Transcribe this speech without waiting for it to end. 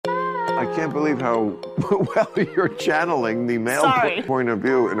I can't believe how well you're channeling the male point of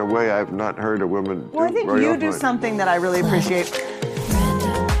view in a way I've not heard a woman do. Well, I think you do something that I really appreciate.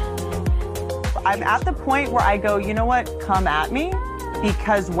 I'm at the point where I go, you know what, come at me,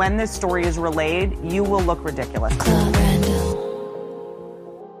 because when this story is relayed, you will look ridiculous.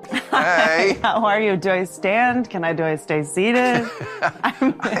 Hey. How are you? Do I stand? Do I stay seated?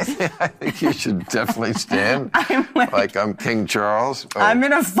 I think you should definitely stand. Like I'm King Charles. Oh, I'm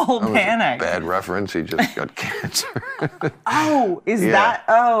in a full panic. Bad reference. He just got cancer. Oh, is that?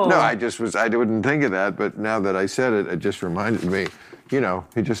 Oh. No, I didn't think of that, but now that I said it, it just reminded me,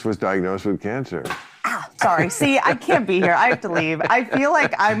 he just was diagnosed with cancer. Sorry. See, I can't be here. I have to leave. I feel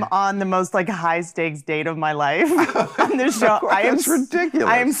like I'm on the most high stakes date of my life on this show. That's ridiculous.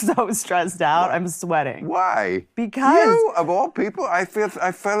 I am so stressed out. I'm sweating. Why? Because you, of all people, I feel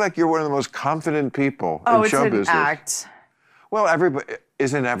like you're one of the most confident people in show business. Oh, it's an act. Well,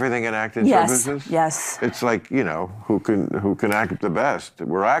 isn't everything an act in show business? Yes. It's like, who can act the best?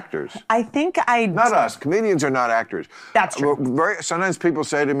 We're actors. I think Not us. Comedians are not actors. That's true. Sometimes people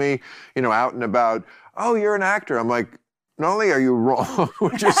say to me, out and about, oh, you're an actor. I'm like, not only are you wrong,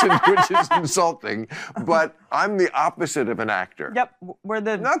 which is insulting, but I'm the opposite of an actor. Yep.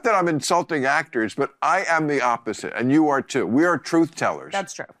 Not that I'm insulting actors, but I am the opposite, and you are too. We are truth tellers.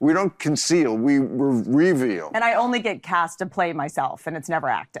 That's true. We don't conceal, we reveal. And I only get cast to play myself, and it's never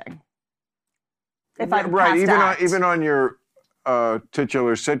acting. If I'm right, cast to act. even on your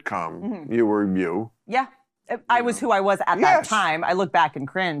titular sitcom, you were you. Yeah. I was who I was at that time. I look back and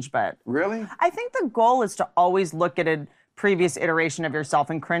cringe, but... Really? I think the goal is to always look at a previous iteration of yourself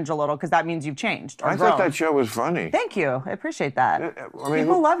and cringe a little, because that means you've changed or I grown. thought that show was funny. Thank you. I appreciate that. I mean,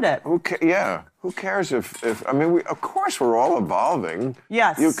 people loved it. Who cares if of course we're all evolving.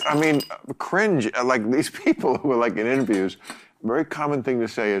 Yes. Cringe, like these people who are in interviews, a very common thing to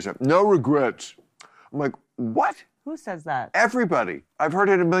say is, no regrets. I'm like, what? Who says that? Everybody. I've heard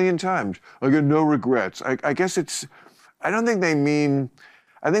it a million times. I got no regrets. I guess I don't think they mean,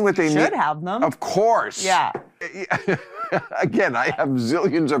 I think what they should have them. Of course. Yeah. Again, I have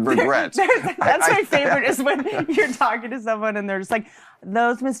zillions of regrets. That's my favorite, is when you're talking to someone and they're just like,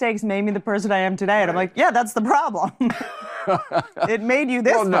 those mistakes made me the person I am today. And I'm like, yeah, that's the problem. It made you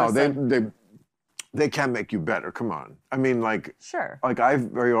this person. Well, no, they can make you better. Come on. I mean, sure. I've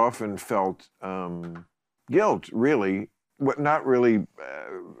very often felt guilt, really, not really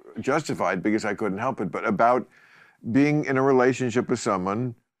justified because I couldn't help it, but about being in a relationship with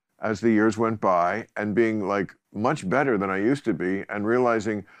someone as the years went by and being much better than I used to be, and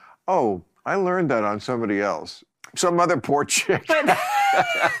realizing, oh, I learned that on somebody else. Some other poor chick had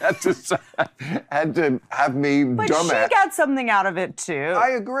to have me but dumbass. She got something out of it too.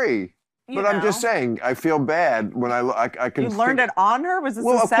 I agree. But I'm just saying, I feel bad when I can. You learned it on her? Was this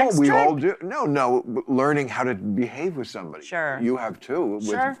a sex of course, trick? we all do. No, learning how to behave with somebody. Sure. You have too.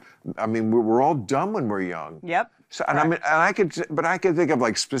 Sure. We're all dumb when we're young. Yep. So, I could think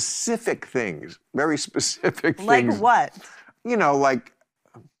of specific things, very specific things. Like what?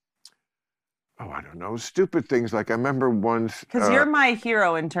 I don't know, stupid things. I remember once. Because you're my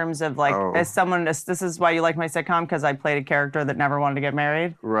hero in terms of as someone. This is why you like my sitcom, because I played a character that never wanted to get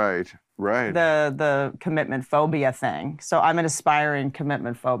married. Right. The commitment phobia thing. So I'm an aspiring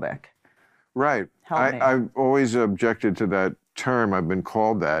commitment phobic. Right. Help me. I've always objected to that term. I've been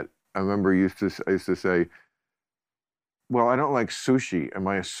called that. I remember I used to say, well, I don't like sushi. Am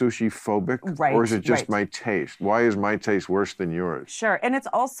I a sushi phobic? Right. Or is it just my taste? Why is my taste worse than yours? Sure. And it's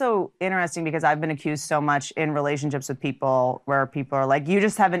also interesting because I've been accused so much in relationships with people where people are like, you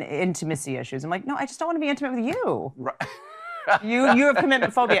just have an intimacy issues. I'm like, no, I just don't want to be intimate with you. Right. You have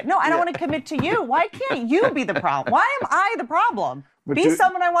commitment phobia. No, I don't want to commit to you. Why can't you be the problem? Why am I the problem? Be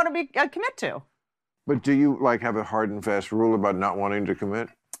someone I want to commit to. But do you have a hard and fast rule about not wanting to commit?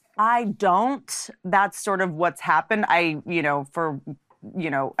 I don't. That's sort of what's happened. I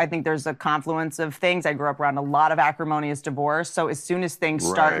think there's a confluence of things. I grew up around a lot of acrimonious divorce. So as soon as things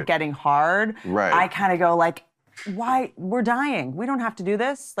start getting hard, I kind of go why? We're dying. We don't have to do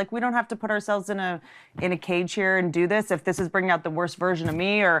this. We don't have to put ourselves in a cage here and do this. If this is bringing out the worst version of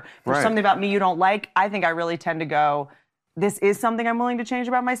me, or if there's something about me you don't like, I think I really tend to go, this is something I'm willing to change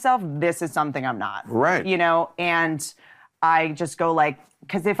about myself. This is something I'm not. Right. And I just go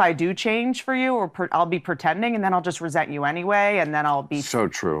because if I do change for you, I'll be pretending, and then I'll just resent you anyway, and then I'll be... So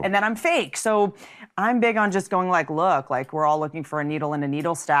true. And then I'm fake. So I'm big on just going look, we're all looking for a needle in a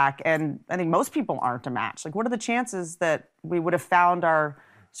needle stack, and I think most people aren't a match. What are the chances that we would have found our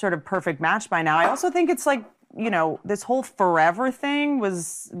sort of perfect match by now? I also think it's this whole forever thing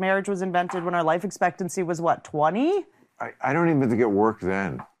marriage was invented when our life expectancy was, 20? I don't even think it worked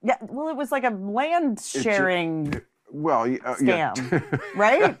then. Yeah, well, it was like a land sharing scam, yeah.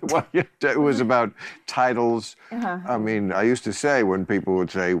 right? Well, yeah, it was about titles. I mean, I used to say when people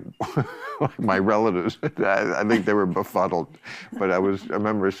would say, my relatives, I think they were befuddled. But I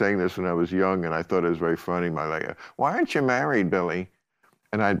remember saying this when I was young, and I thought it was very funny. Why aren't you married, Billy?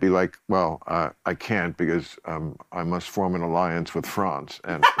 And I'd be like, well, I can't because I must form an alliance with France.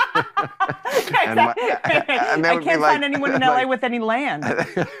 And, I can't find anyone in LA with any land.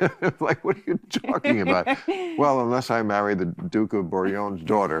 Like, what are you talking about? Well, unless I marry the Duke of Bouillon's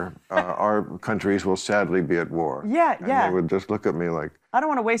daughter, our countries will sadly be at war. Yeah. And they would just look at me like, I don't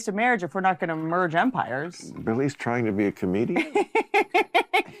want to waste a marriage if we're not going to merge empires. Billy's trying to be a comedian?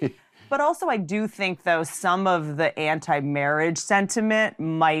 But also, I do think, though, some of the anti-marriage sentiment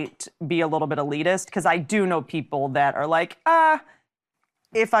might be a little bit elitist, because I do know people that are like,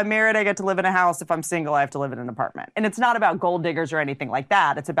 if I'm married, I get to live in a house. If I'm single, I have to live in an apartment. And it's not about gold diggers or anything like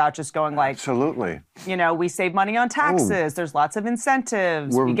that. It's about just going like, absolutely. We save money on taxes. There's lots of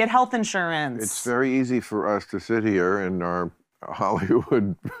incentives. We get health insurance. It's very easy for us to sit here in our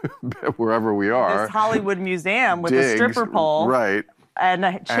Hollywood, wherever we are. This Hollywood museum with a stripper pole. Right. And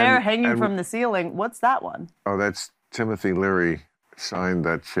a chair hanging from the ceiling. What's that one? Oh, that's Timothy Leary signed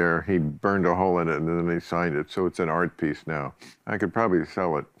that chair. He burned a hole in it and then he signed it. So it's an art piece now. I could probably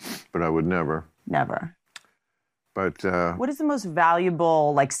sell it, but I would never. Never. But what is the most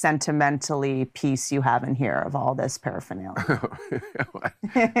valuable, like, sentimentally piece you have in here of all this paraphernalia?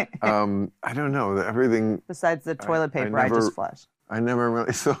 I don't know. Everything. Besides the toilet paper I just flushed. I never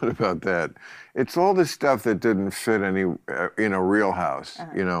really thought about that. It's all the stuff that didn't fit in a real house,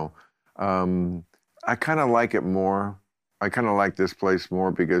 I kind of like it more. I kind of like this place more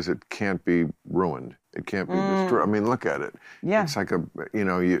because it can't be ruined. It can't be destroyed. I mean, look at it. Yeah. It's like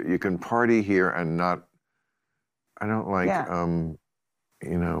you can party here and not, I don't like, I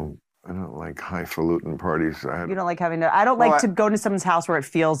don't like highfalutin parties. You don't like having to, I don't like to go to someone's house where it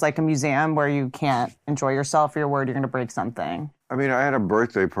feels like a museum where you can't enjoy yourself or you're worried you're going to break something. I mean, I had a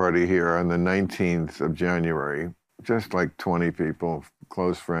birthday party here on the 19th of January, just like 20 people,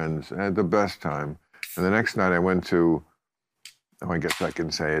 close friends. I had the best time. And the next night I went to, I guess I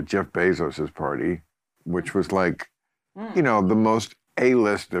can say it, Jeff Bezos' party, which was like, the most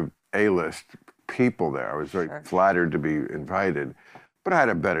A-list of A-list people there. I was very flattered to be invited. But I had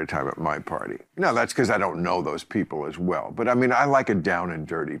a better time at my party. No, that's because I don't know those people as well. But I mean, I like a down and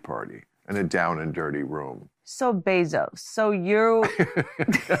dirty party and a down and dirty room. So Bezos, so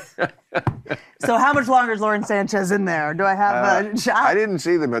how much longer is Lauren Sanchez in there? Do I have a shot? I didn't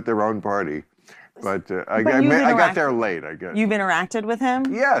see them at their own party. But I got there late, I guess. You've interacted with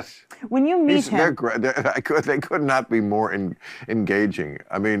him? Yes. When you meet him... They could not be more engaging.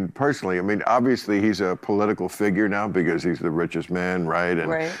 I mean, personally, obviously he's a political figure now because he's the richest man, right?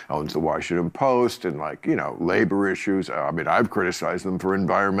 And owns the Washington Post and, labor issues. I mean, I've criticized them for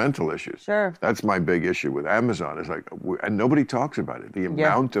environmental issues. Sure. That's my big issue with Amazon. Is and nobody talks about it. The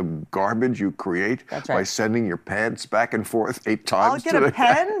amount of garbage you create by sending your pants back and forth 8 times. I'll get a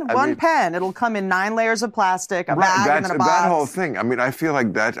pen, one pen. It'll come in 9 layers of plastic, a bag, and then a box. That whole thing. I mean, I feel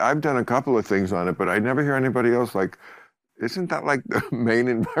like that. I've done a couple of things on it, but I never hear anybody else like, isn't that like the main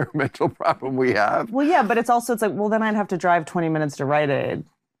environmental problem we have? Well, yeah, but it's like, well, then I'd have to drive 20 minutes to Rite Aid.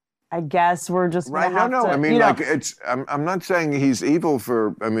 I guess we're just going to have to... I mean, I'm not saying he's evil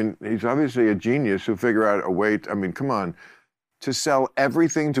he's obviously a genius who figure out a way I mean, come on. To sell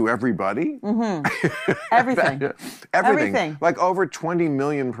everything to everybody? Mm-hmm. Everything. Like over 20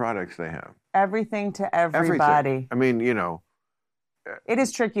 million products they have. Everything to everybody. Everything. I mean, It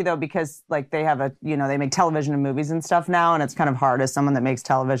is tricky, though, because, they have they make television and movies and stuff now, and it's kind of hard as someone that makes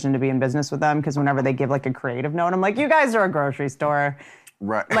television to be in business with them, because whenever they give, a creative note, I'm like, you guys are a grocery store.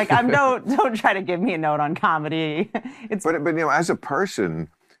 Right. Don't try to give me a note on comedy. But as a person,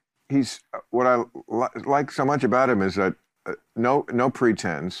 he's, what I like so much about him is that no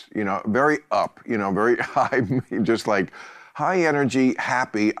pretense, very up, very high, just high energy,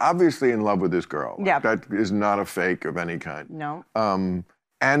 happy, obviously in love with this girl. Yeah. That is not a fake of any kind. No.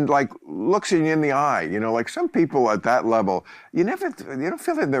 And looks you in the eye, some people at that level, you don't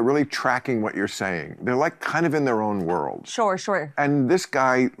feel that they're really tracking what you're saying. They're kind of in their own world. Sure. And this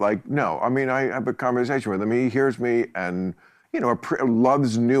guy, no. I mean, I have a conversation with him. He hears me and,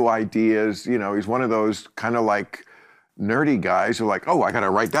 loves new ideas. He's one of those kind of nerdy guys who are like, oh, I got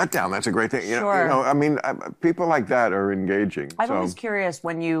to write that down. That's a great thing. Sure. People like that are engaging. I'm always curious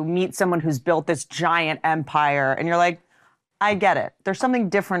when you meet someone who's built this giant empire and you're like, I get it. There's something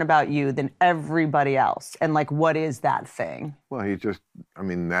different about you than everybody else. And what is that thing? Well,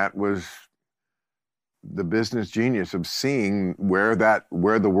 that was the business genius of seeing where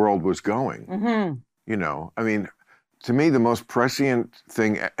the world was going. Mm-hmm. You know, I mean, to me, the most prescient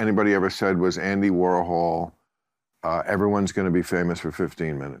thing anybody ever said was Andy Warhol, everyone's going to be famous for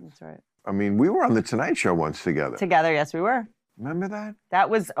 15 minutes. That's right. I mean, we were on The Tonight Show once together. Together, yes, we were. Remember that? That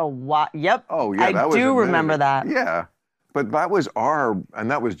was a while. Yep. Oh, yeah, I do remember that. Yeah. But that was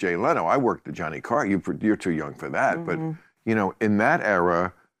and that was Jay Leno. I worked at Johnny Carson. You're too young for that. Mm-hmm. But, you know, in that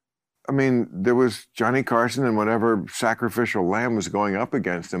era, I mean, there was Johnny Carson and whatever sacrificial lamb was going up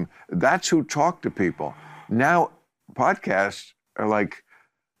against him. That's who talked to people. Now, podcasts are like,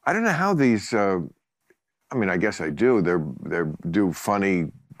 I don't know how these, I mean, I guess I do. They do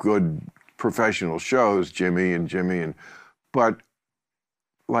funny, good, professional shows, Jimmy, but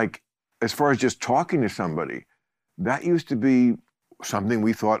like, as far as just talking to somebody, that used to be something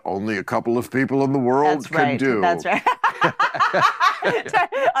we thought only a couple of people in the world could do. That's right.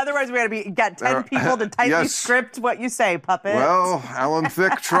 Otherwise, we had to get 10 people to tightly script what you say, puppet. Well, Alan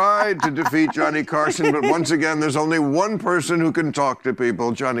Thicke tried to defeat Johnny Carson, but once again, there's only one person who can talk to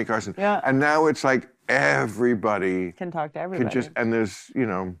people, Johnny Carson. Yeah. And now it's like everybody can talk to everybody. And there's, you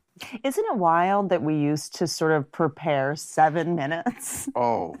know. Isn't it wild that we used to sort of prepare 7 minutes?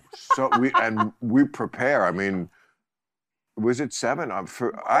 Oh, so we prepare. I mean, was it 7? I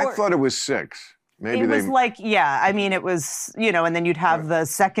thought it was 6. Maybe it was like, I mean, it was, you know, and then you'd have the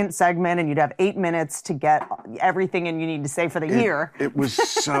second segment and you'd have 8 minutes to get everything you need to say for the year. It was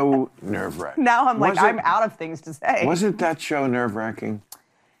so nerve-wracking. Now I'm out of things to say. Wasn't that show nerve-wracking?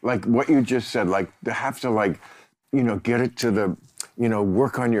 Like what you just said, like to have to like, you know, get it to the, you know,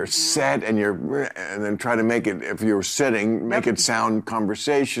 work on your set and then try to make it, if you're sitting, make it sound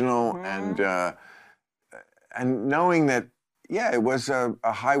conversational and knowing that, yeah, it was a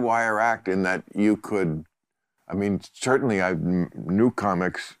high wire act in that you could, I mean, certainly I knew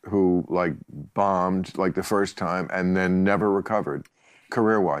comics who like bombed like the first time and then never recovered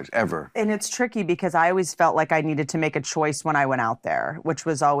career-wise, ever. And it's tricky because I always felt like I needed to make a choice when I went out there, which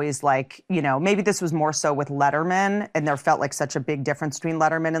was always like, you know, maybe this was more so with Letterman, and there felt like such a big difference between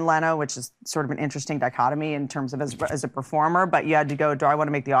Letterman and Leno, which is sort of an interesting dichotomy in terms of as a performer, but you had to go, do I want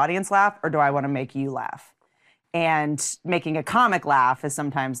to make the audience laugh or do I want to make you laugh? And making a comic laugh is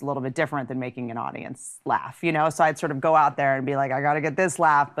sometimes a little bit different than making an audience laugh, you know? So I'd sort of go out there and be like, I got to get this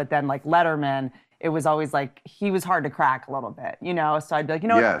laugh. But then like Letterman, it was always like, he was hard to crack a little bit, you know? So I'd be like, you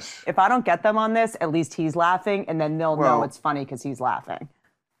know what? If I don't get them on this, at least he's laughing. And then they'll know it's funny because he's laughing.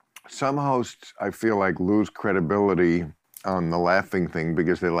 Some hosts, I feel like, lose credibility on the laughing thing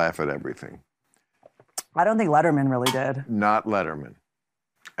because they laugh at everything. I don't think Letterman really did. Not Letterman.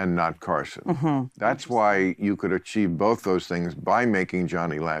 And not Carson. Mm-hmm. That's why you could achieve both those things by making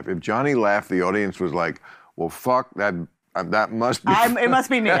Johnny laugh. If Johnny laughed, the audience was like, well, fuck, that must be... it must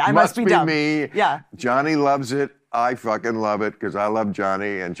be me. I must be dumb. Me. Yeah. Johnny loves it. I fucking love it because I love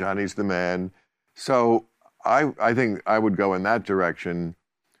Johnny and Johnny's the man. So I think I would go in that direction.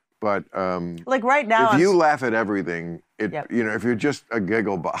 But like right now, if you laugh at everything, you know, if you're just a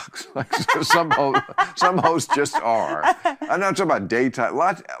giggle box, like some hosts just are. I'm not talking about daytime.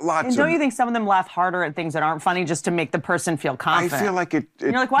 Lots. And don't you think some of them laugh harder at things that aren't funny just to make the person feel confident? I feel like it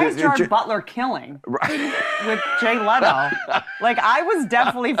you're like, why is Gerard Butler killing with Jay Leno? Like, I was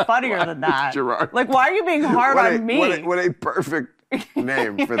definitely funnier than that. Gerard. Like, why are you being hard on me? What a perfect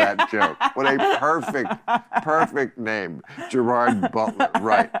name for that joke. What a perfect name. Gerard Butler,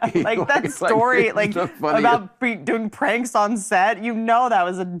 right. Like that story, about doing pranks on set, you know that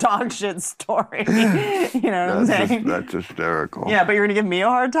was a dog shit story. You know what I'm saying? That's hysterical. Yeah, but you're going to give me a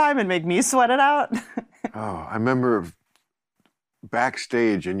hard time and make me sweat it out? Oh, I remember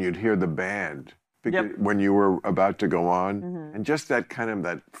backstage and you'd hear the band. When you were about to go on, and just that kind of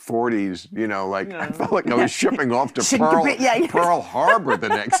that 40s, you know, like I felt like I was shipping off to Pearl Harbor the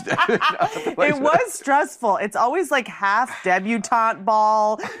next day. It was stressful. It's always like half debutante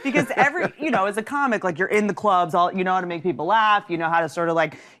ball because as a comic, like you're in the clubs, you know how to make people laugh, you know how to sort of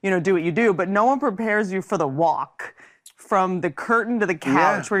like, you know, do what you do, but no one prepares you for the walk. From the curtain to the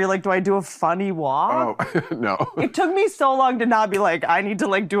couch where you're like, do I do a funny walk? Oh, no. It took me so long to not be like, I need to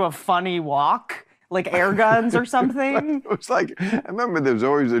like do a funny walk. Like air guns or something? It was like, I remember there's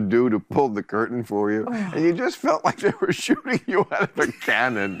always a dude who pulled the curtain for you, and you just felt like they were shooting you out of a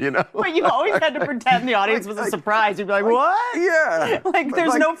cannon, you know? But you always had to pretend the audience was a surprise. You'd be like, what? Yeah. Like,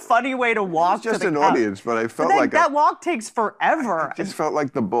 there's no funny way to walk to the an audience, but I felt like... that walk takes forever. I just felt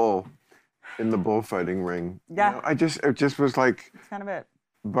like the bull in the bullfighting ring. Yeah. You know, it just was like... That's kind of it.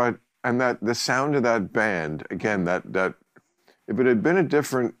 But, and the sound of that band, again, that if it had been a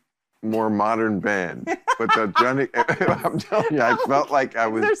different more modern band. But the Johnny, I'm telling you, I felt like I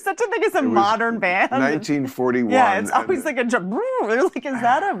was. There's such a thing as a modern band. 1941. Yeah, it's always like a drum. They're like, is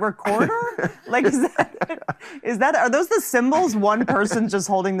that a recorder? Like, is that? Are those the cymbals? One person just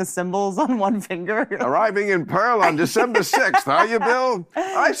holding the cymbals on one finger. Arriving in Pearl on December 6th, are you, Bill?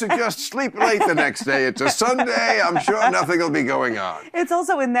 I suggest sleep late the next day. It's a Sunday. I'm sure nothing will be going on. It's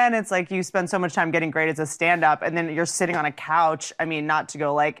also, and then it's like you spend so much time getting great as a stand-up, and then you're sitting on a couch. I mean, not to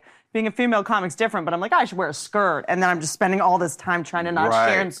go like, being a female comic's different, but I'm like, I should wear a skirt. And then I'm just spending all this time trying to not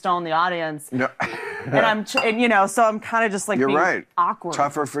Sharon Stone the audience. No. and so I'm kind of just like being awkward.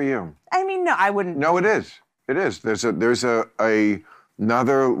 Tougher for you. I mean, no, I wouldn't. No, it is. It is. There's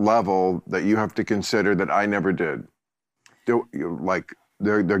another level that you have to consider that I never did.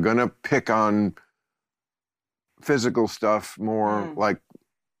 They're gonna pick on physical stuff more,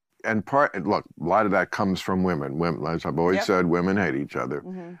 and look, a lot of that comes from women. Women, as I've always said, women hate each other.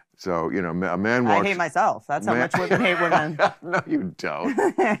 Mm-hmm. So, a man walks... I hate myself. That's how much women hate women. No, you don't.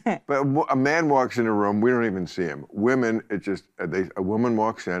 But a man walks in a room, we don't even see him. Women, it's just, a woman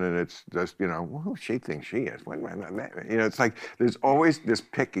walks in and it's just, who she thinks she is. It's like there's always this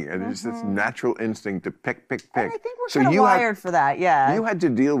picking, and it's this natural instinct to pick. And I think we're kind of wired for that, yeah. You had to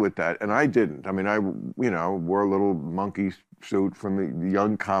deal with that, and I didn't. I mean, I, wore a little monkey suit from the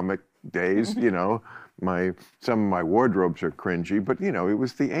young comic days, some of my wardrobes are cringy, but it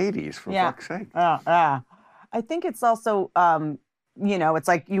was the 80s, for fuck's sake. I think it's also, it's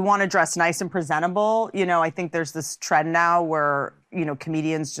like you want to dress nice and presentable. I think there's this trend now where,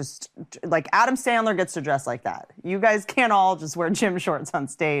 comedians just, like Adam Sandler gets to dress like that. You guys can't all just wear gym shorts on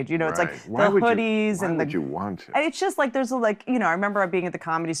stage. It's like the hoodies and the... Why would you want to? It's just like there's I remember being at the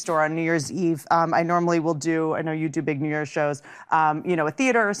Comedy Store on New Year's Eve. I normally will do, I know you do big New Year's shows, a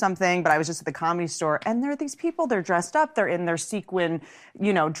theater or something, but I was just at the Comedy Store, and there are these people, they're dressed up, they're in their sequin,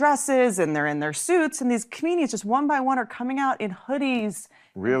 dresses, and they're in their suits, and these comedians just one by one are coming out in hoodies.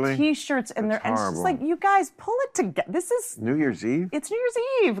 Really? T-shirts, and it's just like, you guys pull it together. This is New Year's Eve? It's New Year's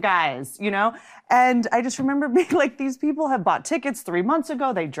Eve, guys, And I just remember being like, these people have bought tickets 3 months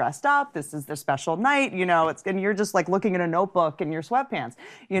ago. They dressed up. This is their special night, and you're just like looking at a notebook in your sweatpants,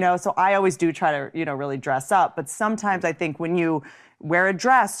 So I always do try to, really dress up. But sometimes I think when you wear a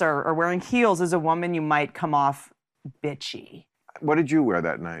dress or wearing heels as a woman, you might come off bitchy. What did you wear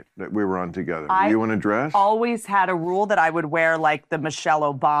that night that we were on together? Were you in a dress? I always had a rule that I would wear like the Michelle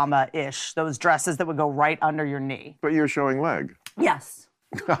Obama-ish, those dresses that would go right under your knee. But you're showing leg. Yes.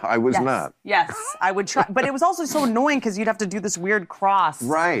 I was not. Yes, I would try. But it was also so annoying because you'd have to do this weird cross.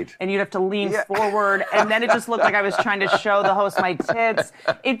 Right. And you'd have to lean forward. And then it just looked like I was trying to show the host my tits.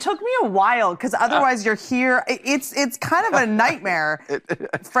 It took me a while because otherwise you're here. It's kind of a nightmare,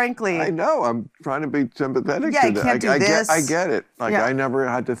 frankly. I know. I'm trying to be sympathetic to that. I can't do this. I get it. I never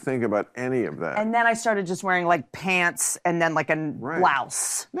had to think about any of that. And then I started just wearing like pants and then like a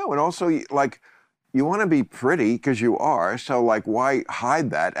blouse. No, and also like... You want to be pretty because you are, so why hide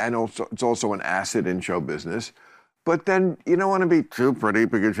that? And also, it's also an asset in show business. But then you don't want to be too pretty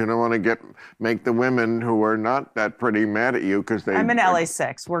because you don't want to make the women who are not that pretty mad at you because they... I'm in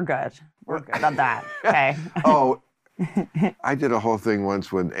LA6. We're good. We're good on that. Okay. I did a whole thing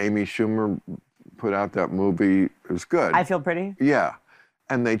once when Amy Schumer put out that movie. It was good. I Feel Pretty? Yeah.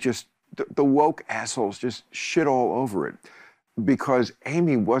 And they just... The woke assholes just shit all over it. Because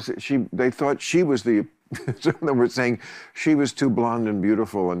Amy they thought she was they were saying she was too blonde and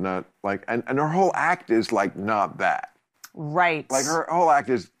beautiful and not and her whole act is not that. Right. Like her whole act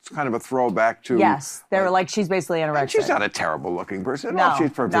is kind of a throwback to... Yes. They were like, she's basically anorexic. She's not a terrible looking person. No, she's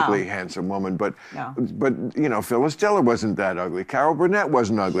a perfectly handsome woman. But, no. Phyllis Diller wasn't that ugly. Carol Burnett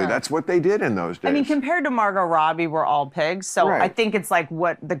wasn't ugly. Sure. That's what they did in those days. I mean, compared to Margot Robbie, we're all pigs. So I think it's like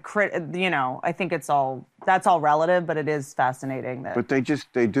what I think it's all... That's all relative, but it is fascinating. But they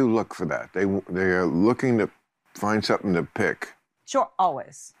do look for that. They are looking to find something to pick. Sure,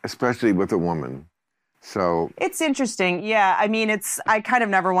 always. Especially with a woman. So it's interesting. Yeah, I mean, I kind of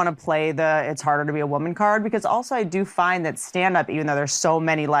never want to play the it's harder to be a woman card because also I do find that stand-up, even though there's so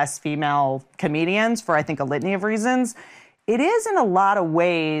many less female comedians for I think a litany of reasons, it is in a lot of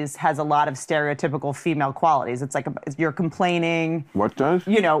ways has a lot of stereotypical female qualities. It's like you're complaining. What does?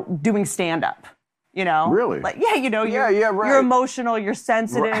 Doing stand-up. Really? You're emotional, you're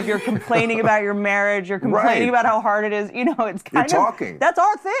sensitive, you're complaining about your marriage, you're complaining about how hard it is. It's kind you're talking. That's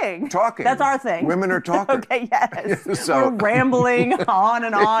our thing. Talking. That's our thing. Women are talking. Okay, yes. We're rambling on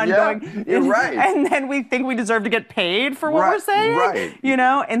and on, going. You're right. And then we think we deserve to get paid for what we're saying. Right.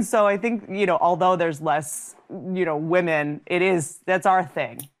 And so I think, although there's less, women, that's our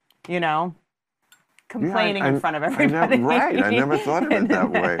thing, complaining in front of everybody. I never thought of it that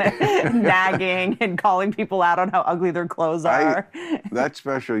way. Nagging and calling people out on how ugly their clothes are. That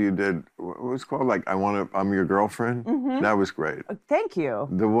special you did, what was it called? Like, I'm your girlfriend? Mm-hmm. That was great. Thank you.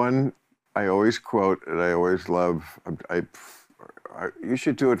 The one I always quote and I always love, you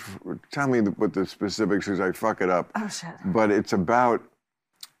should do it. Tell me what the specifics is. I fuck it up. Oh, shit. But it's about,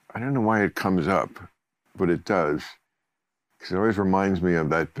 I don't know why it comes up, but it does. Because it always reminds me of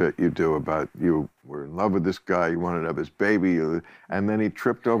that bit you do about you were in love with this guy, you wanted to have his baby, and then he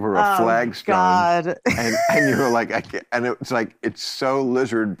tripped over a flagstone. God. And you were like, I can't, and it's like, it's so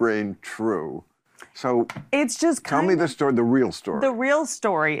lizard brain true. So it's just tell me the story, the real story. The real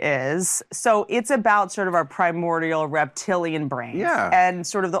story is, so it's about sort of our primordial reptilian brains. Yeah. And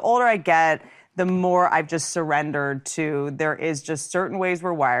sort of the older I get, the more I've just surrendered to, there is just certain ways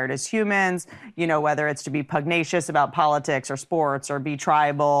we're wired as humans, you know, whether it's to be pugnacious about politics or sports or be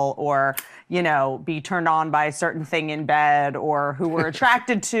tribal or, you know, be turned on by a certain thing in bed or who we're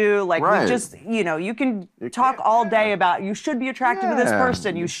attracted to. Like, we just, you know, you can talk all day about you should be attracted to this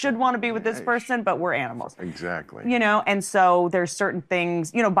person, you should want to be with this person, but we're animals. Exactly. You know, and so there's certain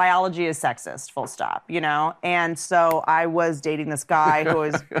things, you know, biology is sexist, full stop, you know? And so I was dating this guy who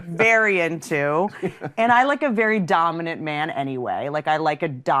was very into, and I like a very dominant man anyway. Like, I like a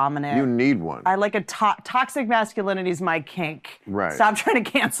dominant. You need one. I like a toxic masculinity is my kink. Right. Stop trying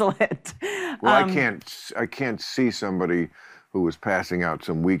to cancel it. Well, I can't see somebody who was passing out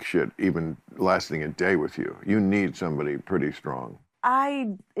some weak shit even lasting a day with you. You need somebody pretty strong. I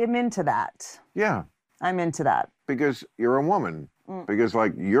am into that. Yeah. I'm into that. Because you're a woman. Because,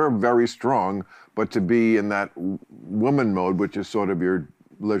 like, you're very strong, but to be in that woman mode, which is sort of your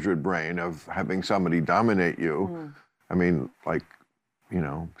lizard brain of having somebody dominate you. I mean, like, you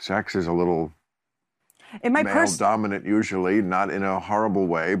know, sex is a little male dominant usually, not in a horrible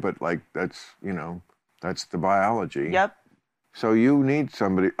way, but like that's, you know, that's the biology. Yep. So you need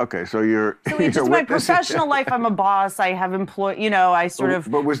somebody. Okay, so you're. So it's just my professional life. I'm a boss. I have you know, I sort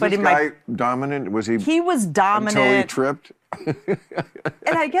of. But was this guy dominant? Was he? He was dominant until he tripped.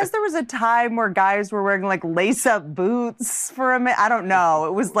 And I guess there was a time where guys were wearing like lace-up boots for a minute. I don't know.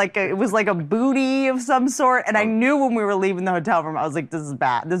 It was like a booty of some sort. And I knew when we were leaving the hotel room, I was like, "This is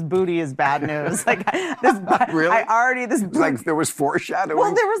bad. This booty is bad news." Like this. Really? I already this. Like there was foreshadowing.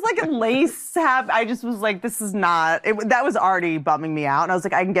 Well, there was like a lace I just was like, "This is not." That was already bumming me out. And I was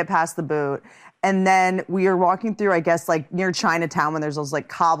like, "I can get past the boot." And then we were walking through, I guess, like near Chinatown when there's those like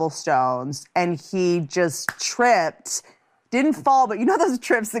cobblestones, and he just tripped. Didn't fall, but you know those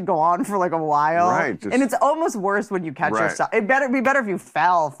trips that go on for like a while? Right. And it's almost worse when you catch yourself. It'd be better if you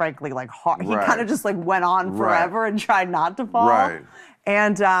fell, frankly, like hard. He kind of just like went on forever and tried not to fall. Right.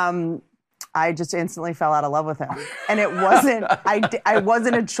 And I just instantly fell out of love with him. And it wasn't, I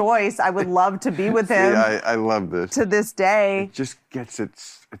wasn't a choice. I would love to be with him. See, I love this. To this day. It just gets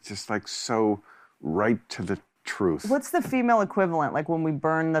it's just like so right to the truth. What's the female equivalent? Like when we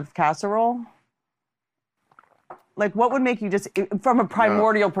burn the casserole? Like, what would make you just, from a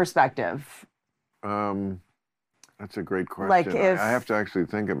primordial perspective? That's a great question. Like if, I have to actually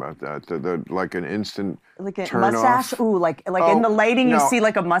think about that. Like an instant like a turn mustache? off. Ooh, like in the lighting you see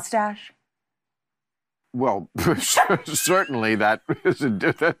like a mustache? Well, certainly that is a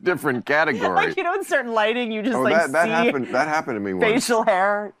different category. Like, you know, in certain lighting you just that see that happened to me once. Facial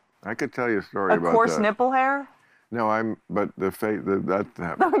hair. I could tell you a story about that. A coarse nipple hair? No, but that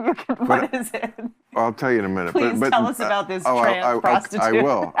happened. No, what is it? I'll tell you in a minute. Please tell us about this trans prostitute. I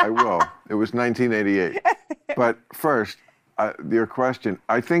will. It was 1988. But first, your question,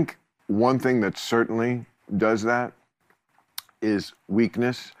 I think one thing that certainly does that is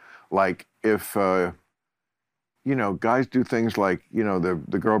weakness. Like if, you know, guys do things like, you know,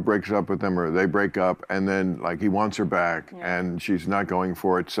 the girl breaks up with them or they break up and then like he wants her back and she's not going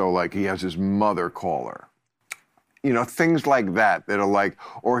for it. So like he has his mother call her. You know, things like that are like,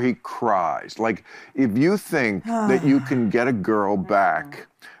 or he cries. Like, if you think that you can get a girl back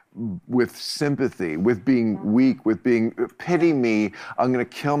with sympathy, with being weak, with being, pity me, I'm going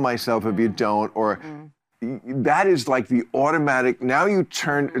to kill myself if you don't, or that is like the automatic, now you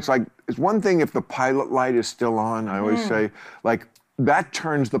turn, it's like, it's one thing if the pilot light is still on, I always say, like, that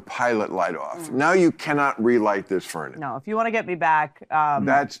turns the pilot light off. Now you cannot relight this furnace. No, if you want to get me back,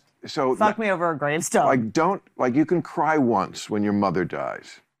 so fuck me over a gravestone. Like you can cry once when your mother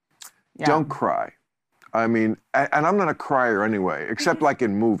dies. Yeah. Don't cry. I mean, and I'm not a crier anyway, except like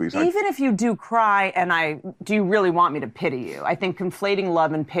in movies. Even if you do cry do you really want me to pity you? I think conflating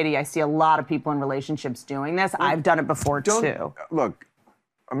love and pity, I see a lot of people in relationships doing this. I've done it before too. Look,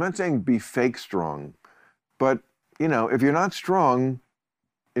 I'm not saying be fake strong, but you know, if you're not strong,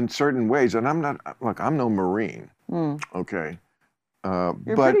 in certain ways, and I'm no Marine, okay?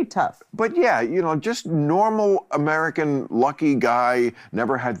 You're pretty tough. But yeah, just normal American lucky guy,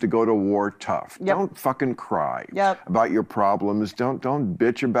 never had to go to war, tough. Yep. Don't fucking cry Yep. about your problems. Don't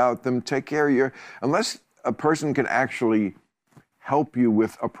bitch about them. Take care of unless a person can actually help you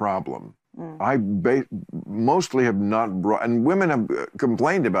with a problem. I mostly have not brought, and women have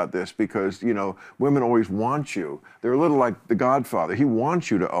complained about this because, women always want you. They're a little like The Godfather. He wants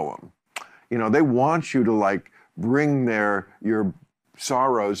you to owe him. They want you to bring your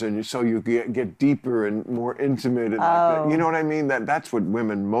sorrows and so you get deeper and more intimate and you know what I mean? That's what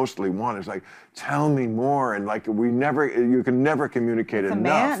women mostly want. It's like, tell me more, and you can never communicate enough.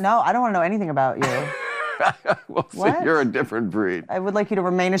 Man? No, I don't want to know anything about you. Well, see, you're a different breed. I would like you to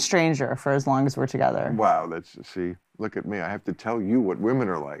remain a stranger for as long as we're together. Wow, look at me. I have to tell you what women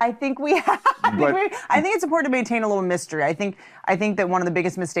are like. I think we have. I think it's important to maintain a little mystery. I think that one of the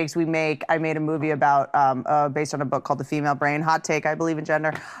biggest mistakes we make. I made a movie about based on a book called The Female Brain. Hot take. I believe in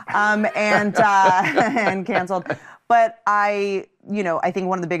gender, and canceled. But I think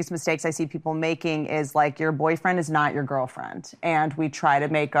one of the biggest mistakes I see people making is your boyfriend is not your girlfriend, and we try to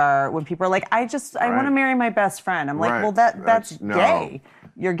make when people are like, I want to marry my best friend. I'm like, well, that's gay.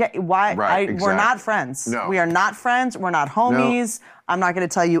 You're gay. Why? Right, exactly. We're not friends. No. We are not friends. We're not homies. No. I'm not going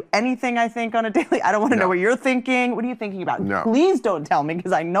to tell you anything I think on a daily. I don't want to know what you're thinking. What are you thinking about? No. Please don't tell me,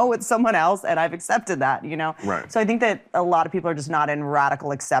 because I know it's someone else, and I've accepted that. Right. So I think that a lot of people are just not in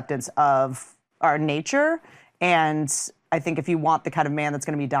radical acceptance of our nature. And I think if you want the kind of man that's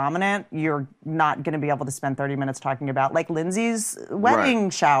going to be dominant, you're not going to be able to spend 30 minutes talking about Lindsay's wedding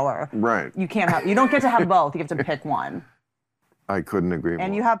shower. Right. You don't get to have both. You have to pick one. I couldn't agree more.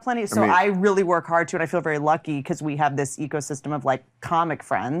 And you have plenty. So I really work hard too, and I feel very lucky because we have this ecosystem of comic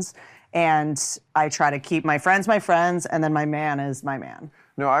friends, and I try to keep my friends, and then my man is my man.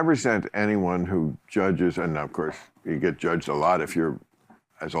 No, I resent anyone who judges, and of course you get judged a lot if you're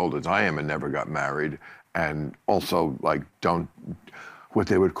as old as I am and never got married. And also, don't, what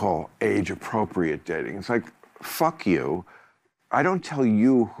they would call age-appropriate dating. It's like, fuck you. I don't tell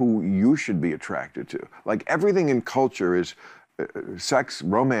you who you should be attracted to. Everything in culture is, sex,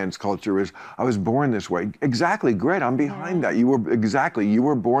 romance culture is, I was born this way. Exactly, great, I'm behind that. You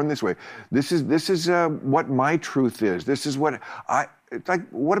were born this way. This is what my truth is. This is what it's like,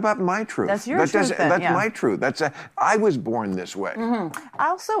 what about my truth? That's your truth. That's my truth. I was born this way. Mm-hmm.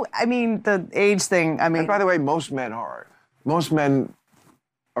 Also, the age thing, And by the way, most men are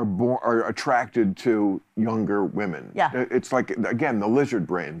attracted to younger women. Yeah. It's again, the lizard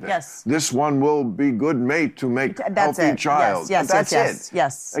brain thing. Yes. This one will be good mate to make healthy child. Yes, that's it.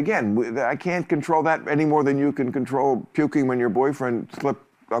 Yes. Again, I can't control that any more than you can control puking when your boyfriend slipped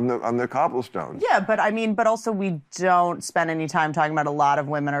on the cobblestones. Yeah, but also we don't spend any time talking about a lot of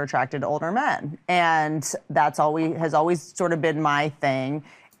women are attracted to older men, and that's has always sort of been my thing.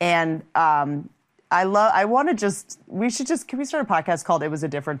 And can we start a podcast called "It Was a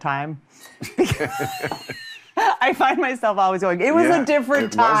Different Time"? I find myself always going, it was a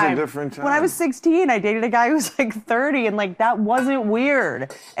different time. It was a different time. When I was 16, I dated a guy who was 30, and that wasn't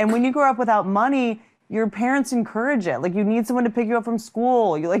weird. And when you grow up without money, your parents encourage it. You need someone to pick you up from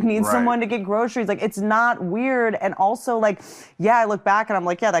school. You need someone to get groceries. It's not weird. And also I look back and I'm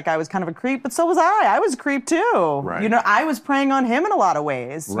that guy was kind of a creep, but so was I. I was a creep too. Right. I was preying on him in a lot of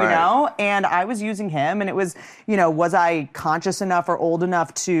ways, and I was using him, and it was, was I conscious enough or old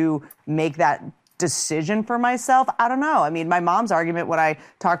enough to make that decision for myself? I don't know. My mom's argument when I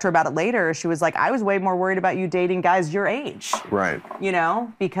talked to her about it later, she was like, I was way more worried about you dating guys your age. Right.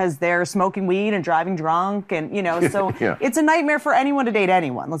 Because they're smoking weed and driving drunk, and, so yeah. It's a nightmare for anyone to date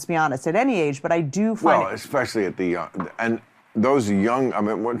anyone, let's be honest, at any age, but I do find especially at the young, and those young,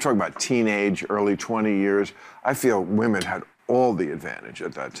 we're talking about teenage, early 20 years, I feel women had all the advantage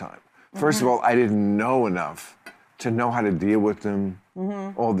at that time. First of all, I didn't know enough to know how to deal with them.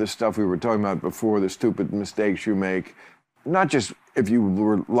 All this stuff we were talking about before, the stupid mistakes you make. Not just if you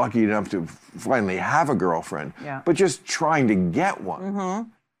were lucky enough to finally have a girlfriend, but just trying to get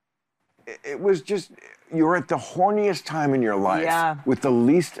one. It was just, you're at the horniest time in your life with the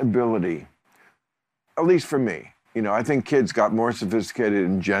least ability, at least for me. I think kids got more sophisticated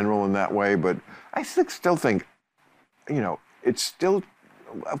in general in that way, but I still think, it's still,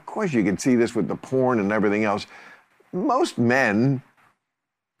 of course you can see this with the porn and everything else. Most men,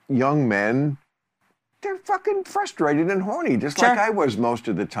 young men, they're fucking frustrated and horny, just like I was most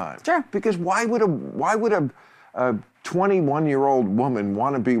of the time. Sure. Because why would a 21-year-old woman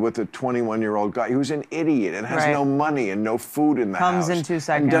want to be with a 21-year-old guy who's an idiot and has no money and no food in the house? Comes in 2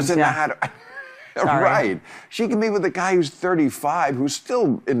 seconds. And doesn't know how to... Sorry. Right. She can be with a guy who's 35, who's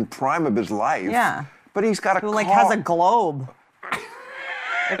still in prime of his life. Yeah. But he's got a Who, like, has a globe.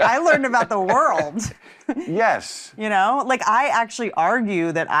 Like, I learned about the world. Yes. You know? Like, I actually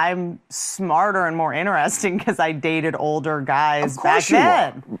argue that I'm smarter and more interesting because I dated older guys back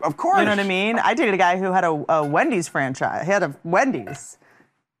then. Of course. You know what I mean? I dated a guy who had a Wendy's franchise. He had a Wendy's.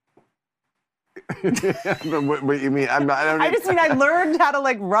 What you mean? I just mean I learned how to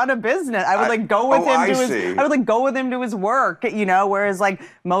like run a business. I would like go with him to his. I would like go with him to his work. You know, whereas like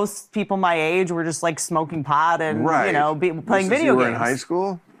most people my age were just like smoking pot and you know playing video games. You were in high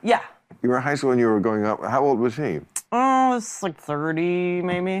school? Yeah. You were in high school and you were going up. How old was he? Oh, it's like 30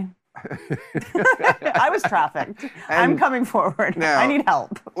 maybe. I was trafficked. I'm coming forward. Now, I need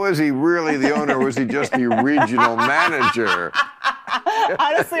help. Was he really the owner or was he just the regional manager?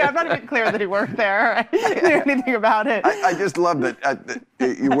 Honestly, I'm not even clear that he worked there. I didn't know anything about it. I just love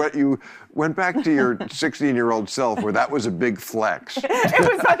that you went back to your 16-year-old self where that was a big flex. It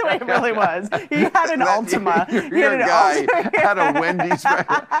was, by the way, it really was. He had an Ultima. Your guy had a Wendy's.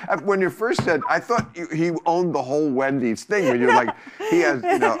 When you first said, I thought he owned the whole Wendy's thing. When you're like, he has,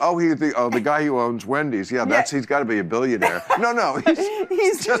 you know, the guy who owns Wendy's. Yeah, he's got to be a billionaire. No,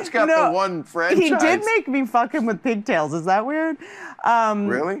 he's just got the one franchise. He did make me fuck him with pigtails. Is that weird?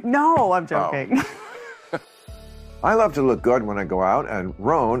 Really? No, I'm joking. Oh. I love to look good when I go out, and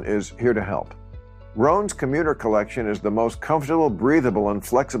Rhone is here to help. Rhone's commuter collection is the most comfortable, breathable, and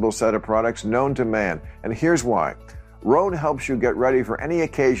flexible set of products known to man, and here's why. Rhone helps you get ready for any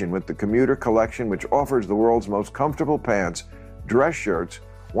occasion with the commuter collection, which offers the world's most comfortable pants, dress shirts,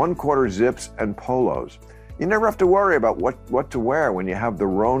 one-quarter zips, and polos. You never have to worry about what to wear when you have the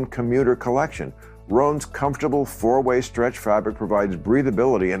Rhone commuter collection. Rhone's comfortable four-way stretch fabric provides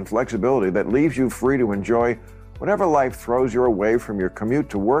breathability and flexibility that leaves you free to enjoy whatever life throws your way, from your commute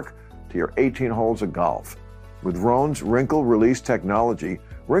to work to your 18 holes of golf. With Rhone's wrinkle release technology,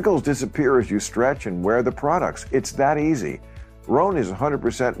 wrinkles disappear as you stretch and wear the products. It's that easy. Rhone is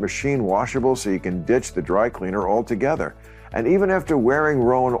 100% machine washable, so you can ditch the dry cleaner altogether. And even after wearing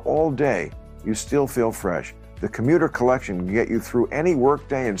Rhone all day, you still feel fresh. The commuter collection can get you through any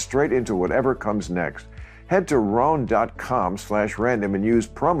workday and straight into whatever comes next. Head to Rhone.com/random and use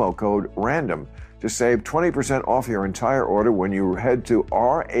promo code RANDOM to save 20% off your entire order when you head to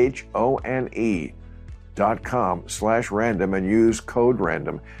RHONE.com/random and use code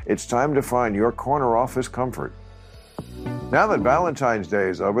RANDOM. It's time to find your corner office comfort. Now that Valentine's Day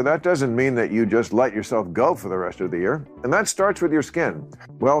is over, that doesn't mean that you just let yourself go for the rest of the year. And that starts with your skin.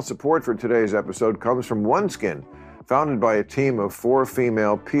 Well, support for today's episode comes from OneSkin, founded by a team of 4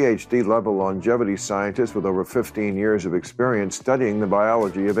 female PhD-level longevity scientists with over 15 years of experience studying the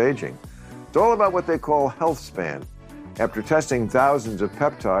biology of aging. It's all about what they call health span. After testing thousands of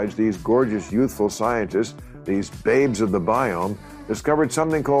peptides, these gorgeous youthful scientists, these babes of the biome, discovered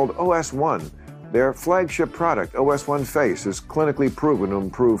something called OS1. Their flagship product, OS1 Face, is clinically proven to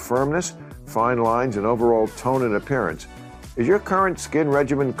improve firmness, fine lines, and overall tone and appearance. Is your current skin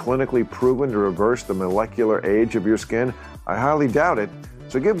regimen clinically proven to reverse the molecular age of your skin? I highly doubt it.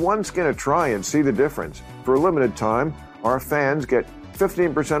 So give OneSkin a try and see the difference. For a limited time, our fans get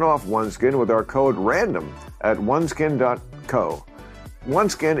 15% off OneSkin with our code RANDOM at oneskin.co.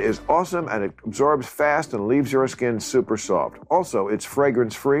 OneSkin is awesome, and it absorbs fast and leaves your skin super soft. Also, it's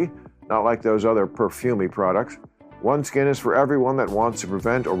fragrance-free, not like those other perfumey products. OneSkin is for everyone that wants to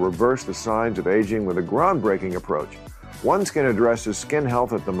prevent or reverse the signs of aging with a groundbreaking approach. OneSkin addresses skin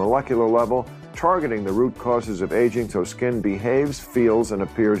health at the molecular level, targeting the root causes of aging so skin behaves, feels, and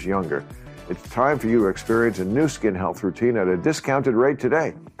appears younger. It's time for you to experience a new skin health routine at a discounted rate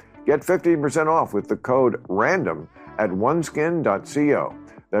today. Get 15% off with the code RANDOM at oneskin.co.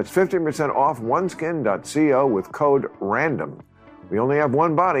 That's 15% off oneskin.co with code RANDOM. We only have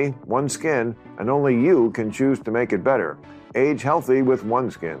one body, one skin, and only you can choose to make it better. Age healthy with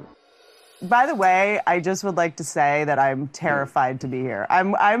OneSkin. By the way, I just would like to say that I'm terrified to be here.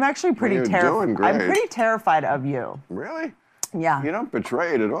 I'm actually pretty terrified. I'm pretty terrified of you. Really? Yeah. You don't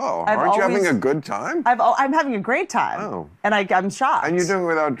betray it at all. Aren't you having a good time? I'm having a great time. Oh. And I'm shocked. And you're doing it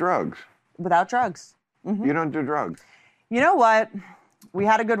without drugs? Without drugs. Mm-hmm. You don't do drugs? You know what? We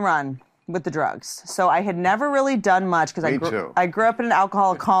had a good run with the drugs. So I had never really done much because I grew up in an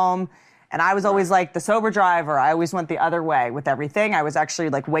alcoholic home, and I was always like the sober driver. I always went the other way with everything. I was actually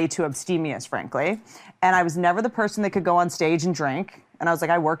like way too abstemious, frankly. And I was never the person that could go on stage and drink. And I was like,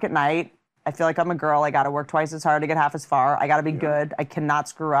 I work at night. I feel like I'm a girl. I got to work twice as hard to get half as far. I got to be good. I cannot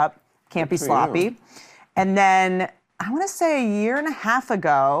screw up. Can't be sloppy. And then I want to say a year and a half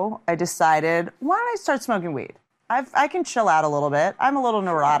ago, I decided, why don't I start smoking weed? I can chill out a little bit. I'm a little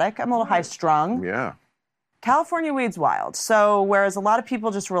neurotic. I'm a little high strung. Yeah. California weed's wild. So whereas a lot of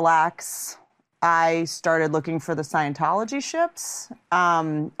people just relax, I started looking for the Scientology ships.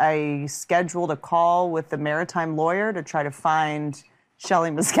 I scheduled a call with the maritime lawyer to try to find Shelley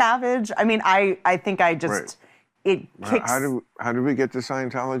Miscavige. I mean, I think I just... Right. It kicks. How did we get to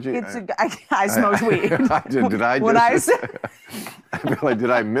Scientology? I smoked weed. Did I just? When I said,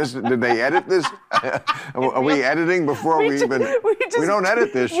 did I miss it? Did they edit this? Are we editing before we even? We don't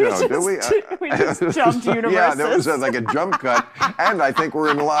edit this show, do we? We just jumped universes. Yeah, there was like a jump cut, and I think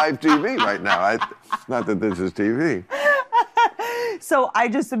we're in live TV right now. Not that this is TV. So I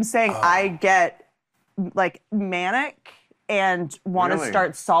just am saying I get like manic and want to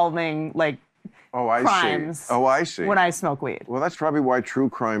start solving like. Crimes. See. Oh, I see. When I smoke weed. Well, that's probably why true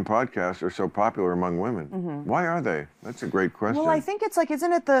crime podcasts are so popular among women. Mm-hmm. Why are they? That's a great question. Well, I think it's like,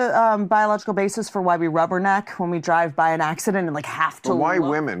 isn't it the biological basis for why we rubberneck when we drive by an accident and like have to? But why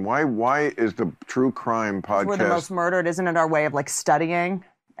women? Why is the true crime podcast? We're the most murdered. Isn't it our way of like studying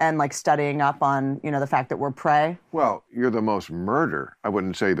and like studying up on the fact that we're prey? Well, you're the most murder. I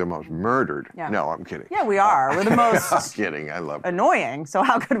wouldn't say the most murdered. Yeah. No, I'm kidding. Yeah, we are. We're the most. I'm kidding. I love it. Annoying. So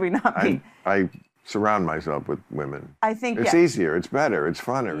how could we not be? I surround myself with women. I think it's easier, it's better, it's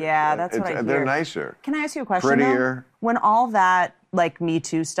funner. Yeah, that's what I hear. They're nicer. Can I ask you a question? Prettier. Though? When all that like Me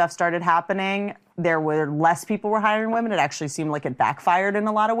Too stuff started happening, there were less people were hiring women. It actually seemed like it backfired in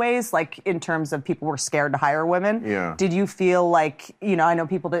a lot of ways, like in terms of people were scared to hire women. Yeah. Did you feel like, I know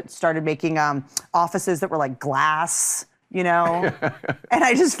people that started making offices that were like glass, and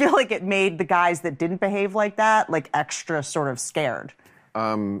I just feel like it made the guys that didn't behave like that like extra sort of scared.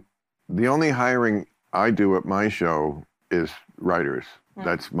 The only hiring I do at my show is writers.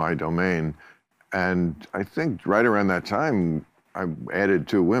 That's my domain. And I think right around that time, I added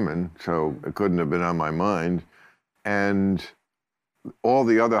 2 women, so it couldn't have been on my mind. And all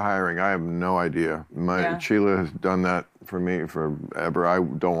the other hiring, I have no idea. Sheila has done that for me forever. I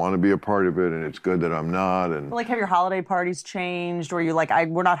don't want to be a part of it, and it's good that I'm not. And like, have your holiday parties changed, or you like,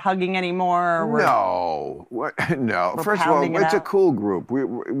 we're not hugging anymore? No. No. First of all, it's a cool group.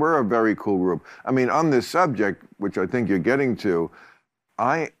 We're a very cool group. I mean, on this subject, which I think you're getting to,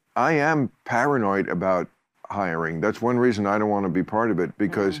 I am paranoid about hiring. That's one reason I don't want to be part of it,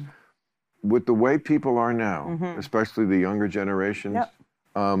 because with the way people are now, especially the younger generations,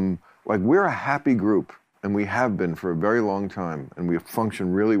 like we're a happy group, and we have been for a very long time, and we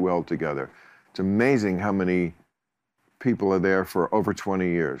function really well together. It's amazing how many people are there for over 20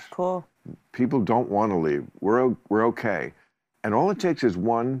 years. Cool. People don't want to leave. We're okay. And all it takes is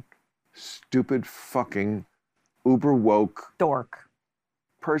one stupid fucking uber woke dork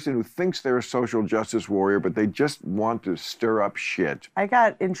person who thinks they're a social justice warrior, but they just want to stir up shit. I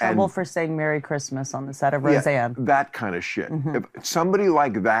got in trouble for saying Merry Christmas on the set of Roseanne. Yeah, that kind of shit. If somebody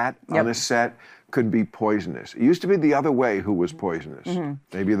like that on a set could be poisonous. It used to be the other way who was poisonous.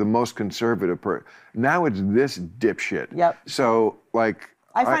 Maybe the most conservative person. Now it's this dipshit. Yep. So, like...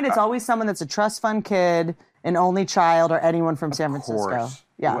 I find it's always someone that's a trust fund kid, an only child, or anyone from San Francisco. Course.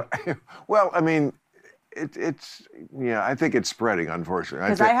 Yeah. Well, I mean... It's I think it's spreading, unfortunately.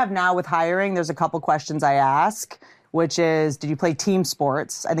 Because I have now with hiring, there's a couple questions I ask, which is, did you play team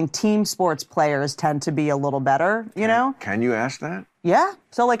sports? I think team sports players tend to be a little better, know? Can you ask that? Yeah.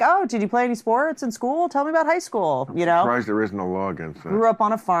 So like, did you play any sports in school? Tell me about high school, I'm surprised there isn't a law against that. Grew up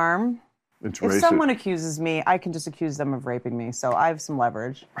on a farm. It's if racist. Someone accuses me, I can just accuse them of raping me, so I have some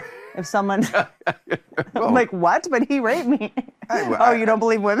leverage. If someone... I'm like, what? But he raped me. You don't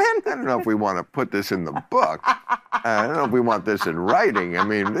believe women? I don't know if we want to put this in the book. I don't know if we want this in writing. I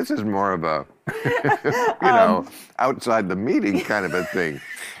mean, this is more of a, outside the meeting kind of a thing.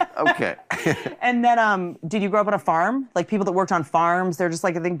 Okay. And then, did you grow up on a farm? Like people that worked on farms, they're just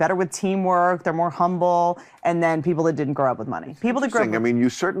like, I think, better with teamwork. They're more humble. And then people that didn't grow up with money. People that grew up with... I mean, you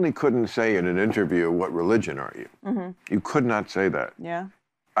certainly couldn't say in an interview, what religion are you? You could not say that. Yeah.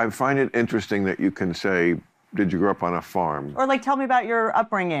 I find it interesting that you can say, did you grow up on a farm? Or like, tell me about your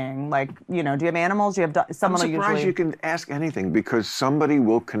upbringing. Like, do you have animals? Do you have someone? I'm surprised you can ask anything, because somebody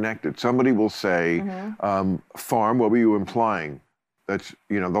will connect it. Somebody will say, farm, what were you implying? That's,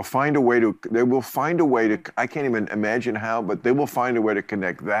 they'll find a way to, I can't even imagine how, but they will find a way to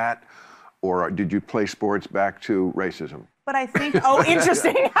connect that. Or did you play sports back to racism? But I think,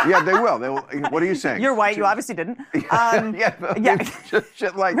 interesting. Yeah, they will. What are you saying? You're white. You obviously didn't. Just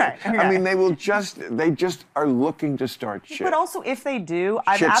shit like that. Right, okay. I mean, they just are looking to start shit. But also, if they do,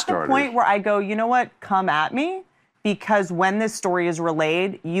 I'm at the point where I go, you know what? Come at me. because when this story is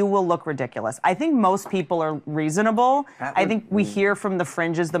relayed, you will look ridiculous. I think most people are reasonable. I think we hear from the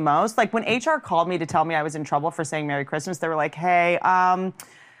fringes the most. Like when HR called me to tell me I was in trouble for saying Merry Christmas, they were like, hey,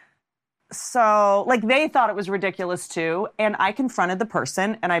 so, like, they thought it was ridiculous, too. And I confronted the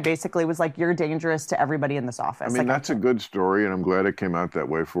person, and I basically was like, you're dangerous to everybody in this office. I mean, like, that's a good story, and I'm glad it came out that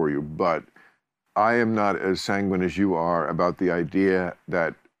way for you. But I am not as sanguine as you are about the idea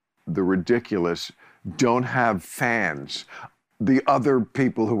that the ridiculous don't have fans. The other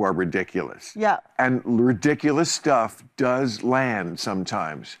people who are ridiculous. Yeah. And ridiculous stuff does land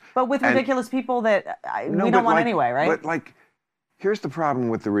sometimes. But with ridiculous people that we don't want anyway, right? But, like... Here's the problem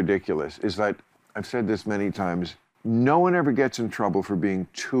with the ridiculous, is that, I've said this many times, no one ever gets in trouble for being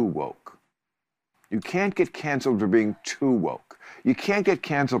too woke. You can't get canceled for being too woke. You can't get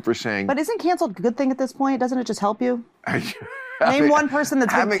canceled for saying... But isn't canceled a good thing at this point? Doesn't it just help you? Name one person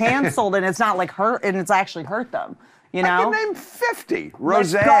that's been canceled and it's not like hurt, and it's actually hurt them, you know? I can name 50.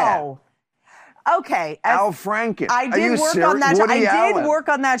 Roseanne. Let's go. Okay. Al Franken. I did work on that show. I did work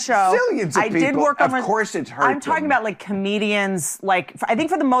on that show. Zillions of people. Did work on of course it's hurt I'm talking about like comedians, like I think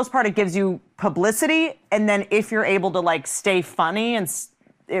for the most part it gives you publicity, and then if you're able to like stay funny and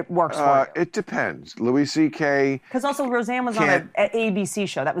it works for you. It depends. Louis C.K. Because also Roseanne was on an ABC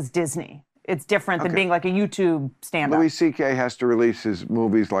show. That was Disney. It's different than being like a YouTube stand-up. Louis C.K. has to release his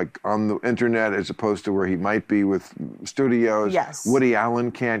movies like on the internet as opposed to where he might be with studios. Yes. Woody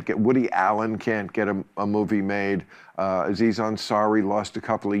Allen can't get a movie made. Aziz Ansari lost a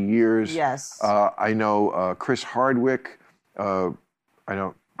couple of years. Yes. I know Chris Hardwick. I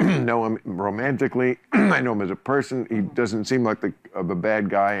don't know him romantically. I know him as a person. He doesn't seem like a bad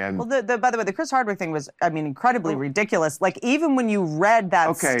guy. And well, by the way, the Chris Hardwick thing was, I mean, incredibly ridiculous. Like even when you read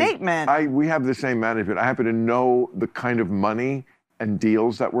that statement, we have the same management. I happen to know the kind of money and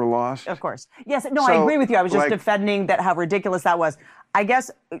deals that were lost. Of course, yes. No, I agree with you. I was just defending that how ridiculous that was. I guess.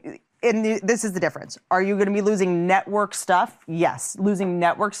 This is the difference. Are you going to be losing network stuff? Yes. Losing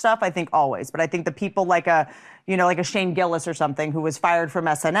network stuff, I think always. But I think the people like a Shane Gillis or something who was fired from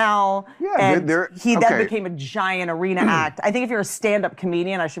SNL. Yeah, and he then became a giant arena act. I think if you're a stand-up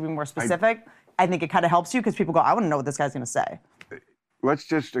comedian, I should be more specific. I think it kind of helps you because people go, I want to know what this guy's going to say. Let's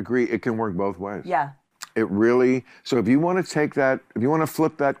just agree it can work both ways. Yeah. It really, so if you want to take that, if you want to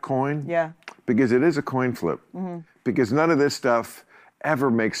flip that coin. Yeah. Because it is a coin flip. Mm-hmm. Because none of this stuff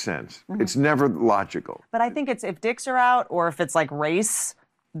ever makes sense. Mm-hmm. It's never logical. But I think it's if dicks are out or if it's like race,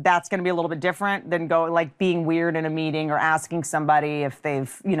 that's going to be a little bit different than being weird in a meeting or asking somebody if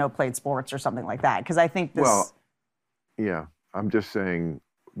they've, played sports or something like that. Because I think this... Well, yeah, I'm just saying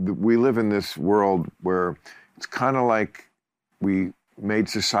we live in this world where it's kind of like we made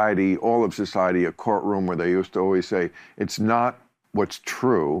society, all of society, a courtroom where they used to always say, it's not what's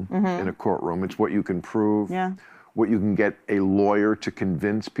true in a courtroom, it's what you can prove. Yeah. What you can get a lawyer to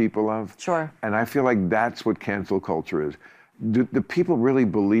convince people of. Sure. And I feel like that's what cancel culture is. Do people really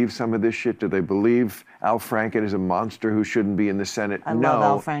believe some of this shit? Do they believe Al Franken is a monster who shouldn't be in the Senate? I love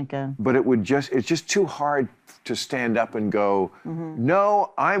Al Franken. But it's just too hard to stand up and go,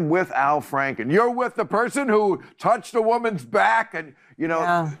 no, I'm with Al Franken. You're with the person who touched a woman's back. And,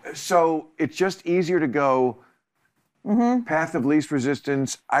 so it's just easier to go path of least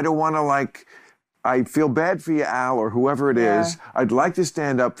resistance. I don't want to I feel bad for you, Al, or whoever it is. I'd like to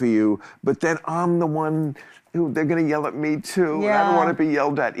stand up for you, but then I'm the one who they're going to yell at me too, and I don't want to be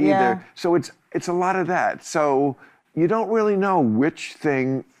yelled at either. Yeah. So it's a lot of that. So you don't really know which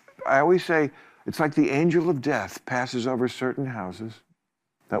thing. I always say it's like the angel of death passes over certain houses.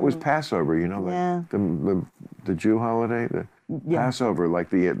 That was Passover, the Jew holiday, Passover,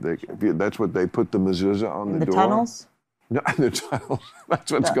 that's what they put the mezuzah on the door. The tunnels? No, the tunnels.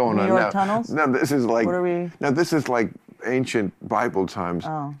 That's what's going on now. New York tunnels? No, this is like. What are we? No, this is like ancient Bible times.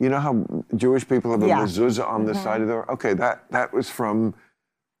 Oh. You know how Jewish people have a mezuzah on the side of their. Okay, that was from.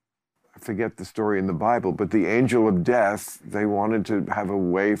 I forget the story in the Bible, but the angel of death. They wanted to have a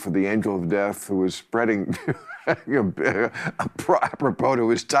way for the angel of death, who was spreading, apropos to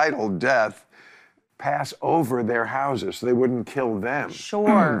his title, death, pass over their houses so they wouldn't kill them.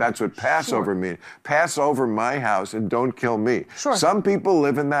 Sure. That's what Passover means. Pass over my house and don't kill me. Sure. Some people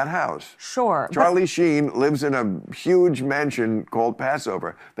live in that house. Sure. Charlie Sheen lives in a huge mansion called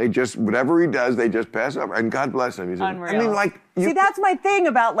Passover. They just, whatever he does, they just pass over. And God bless him. He's unreal. See, that's my thing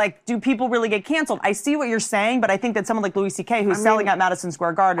about, do people really get canceled? I see what you're saying, but I think that someone like Louis C.K., who's selling out Madison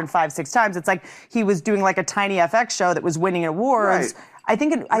Square Garden 5-6 times, it's like he was doing a tiny FX show that was winning awards. Right. I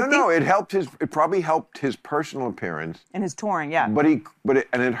think it probably helped his personal appearance and his touring, yeah. But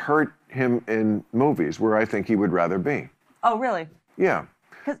it hurt him in movies where I think he would rather be. Oh, really? Yeah,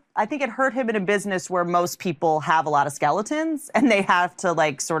 Because I think it hurt him in a business where most people have a lot of skeletons and they have to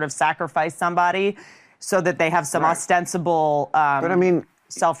like sort of sacrifice somebody so that they have some ostensible but I mean,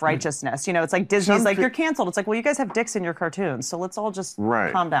 self-righteousness. You know, it's like Disney's like, you're canceled. It's like, well, you guys have dicks in your cartoons, so let's all just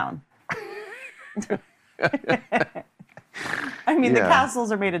calm down. I mean, the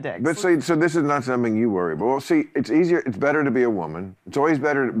castles are made of dicks. But so this is not something you worry about. Well, see, it's better to be a woman. It's always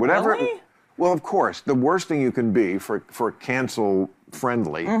better, whatever. Really? Well, of course, the worst thing you can be for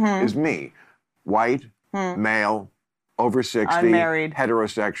cancel-friendly is me. White, male, over 60, unmarried,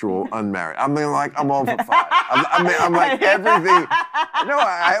 heterosexual, unmarried. I mean, like, I'm all for 5. I'm like everything. No,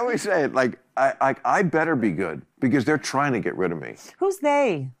 I always say it, like, I better be good because they're trying to get rid of me. Who's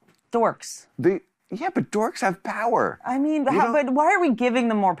they? Dorks. Yeah, but dorks have power. I mean, but why are we giving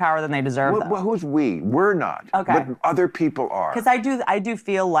them more power than they deserve? Well, who's we? We're not. Okay. But other people are. Because I do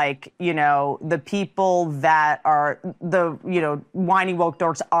feel like, you know, the people that are the, you know, whiny woke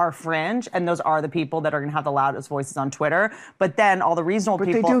dorks are fringe, and those are the people that are going to have the loudest voices on Twitter. But then all the reasonable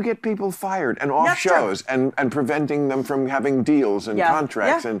people... But they do get people fired and off shows and preventing them from having deals and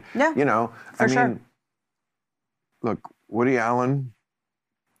contracts and, you know. For sure. Look, Woody Allen...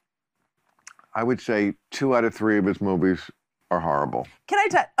 I would say 2 out of 3 of his movies are horrible. Can I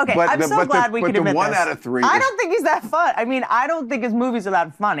tell? Okay, I'm so glad we can admit this. But the 1 out of 3... I don't think he's that fun. I mean, I don't think his movies are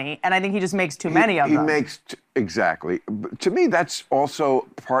that funny, and I think he just makes too many of them. He makes... Exactly. To me, that's also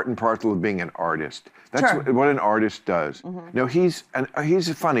part and parcel of being an artist. That's what an artist does. Now, he's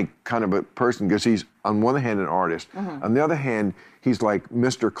a funny kind of a person because he's, on one hand, an artist. On the other hand, he's like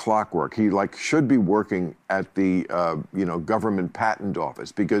Mr. Clockwork. He like should be working at the government patent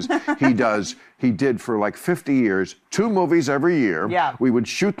office because he did for like 50 years 2 movies every year. Yeah. We would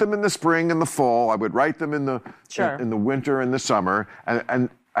shoot them in the spring and the fall. I would write them in the winter and the summer,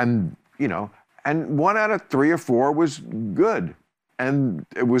 and 1 out of 3 or 4 was good. And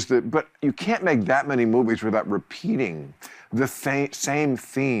it was but you can't make that many movies without repeating the same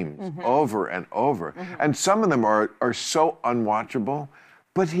themes over and over. And some of them are so unwatchable,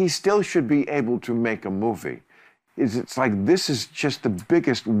 but he still should be able to make a movie. It's like this is just the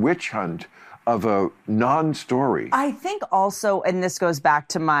biggest witch hunt of a non-story. I think also, and this goes back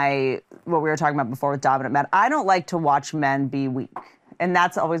to what we were talking about before with dominant men, I don't like to watch men be weak. And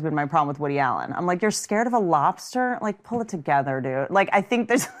that's always been my problem with Woody Allen. I'm like, you're scared of a lobster? Like, pull it together, dude. Like, I think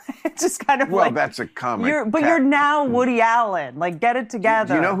there's it's just kind of well, that's a comic. You're now Woody Allen. Like, get it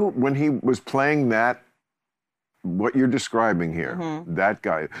together. Do you know who, when he was playing that, what you're describing here, that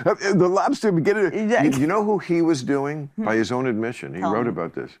guy, the lobster, get it. You know who he was doing by his own admission? He wrote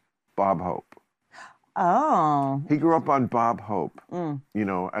about this. Bob Hope. Oh. He grew up on Bob Hope.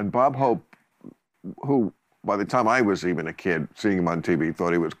 And Bob Hope, who... By the time I was even a kid, seeing him on TV,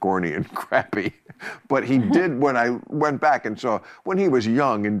 thought he was corny and crappy. But he did, when I went back and saw, when he was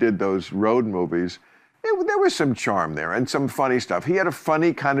young and did those road movies, there was some charm there and some funny stuff. He had a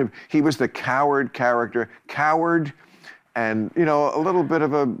funny kind of, he was the coward character, and, a little bit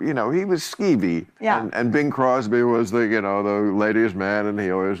of a, he was skeevy. Yeah. And Bing Crosby was the ladies' man, and he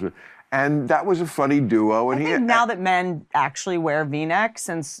always... And that was a funny duo. And I think now that men actually wear V-necks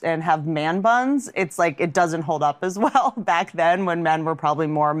and have man buns, it's like it doesn't hold up as well. Back then, when men were probably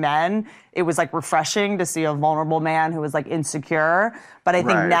more men, it was like refreshing to see a vulnerable man who was like insecure. But I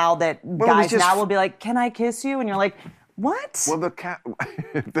think now that guys now will be like, "Can I kiss you?" And you're like, "What?" Well,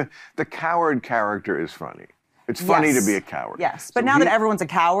 the coward character is funny. It's funny to be a coward. Yes, but now that everyone's a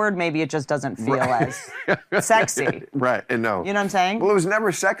coward, maybe it just doesn't feel as sexy. Right, and no. You know what I'm saying? Well, it was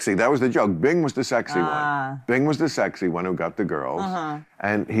never sexy. That was the joke. Bing was the sexy one. Bing was the sexy one who got the girls.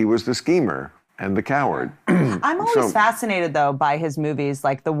 And he was the schemer and the coward. I'm always fascinated, though, by his movies.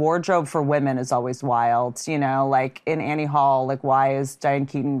 Like, the wardrobe for women is always wild. Like in Annie Hall, like, why is Diane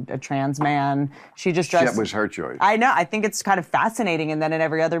Keaton a trans man? She just dressed... That was her choice. I know. I think it's kind of fascinating. And then in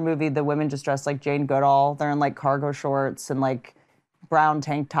every other movie, the women just dress like Jane Goodall. They're in, like, cargo shorts and, like, brown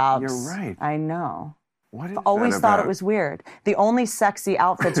tank tops. You're right. I know. What is always that thought about? It was weird. The only sexy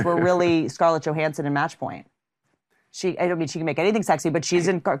outfits were really Scarlett Johansson and Matchpoint. I don't mean she can make anything sexy, but she's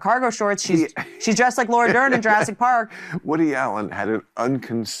in cargo shorts. She's dressed like Laura Dern in Jurassic Park. Woody Allen had an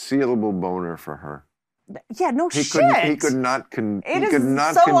unconcealable boner for her. Yeah, no shit. He could not It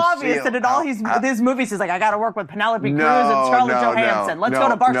is so obvious that in all his movies, he's like, I got to work with Penelope Cruz and Scarlett Johansson. Let's go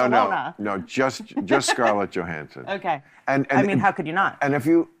to Barcelona. No, just Scarlett Johansson. Okay. And I mean, how could you not? And if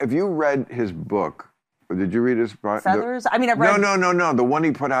you read his book, did you read his book? Feathers? I mean, I've read... No. The one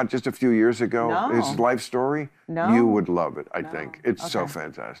he put out just a few years ago, his life story. No. You would love it, I think. It's so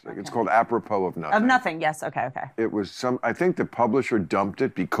fantastic. Okay. It's called Apropos of Nothing. Of Nothing, yes. Okay. It was I think the publisher dumped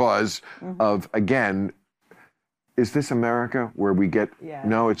it because of, again, is this America where we get,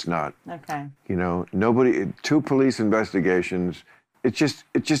 no, it's not. Okay. You know, nobody, 2 police investigations,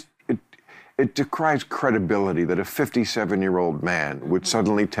 it decries credibility that a 57-year-old man would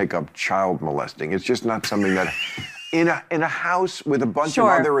suddenly take up child molesting. It's just not something that, in a house with a bunch of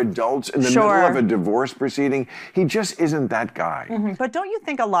other adults in the middle of a divorce proceeding, he just isn't that guy. Mm-hmm. But don't you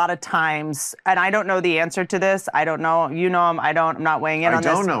think a lot of times, and I don't know the answer to this, I don't know, you know him, I'm not weighing in on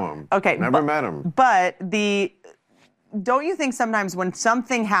this. I don't know him. Okay. Never met him. But don't you think sometimes when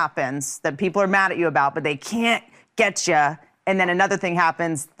something happens that people are mad at you about, but they can't get you, and then another thing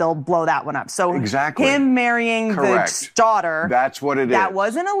happens, they'll blow that one up. So him marrying the daughter. That's what it is. That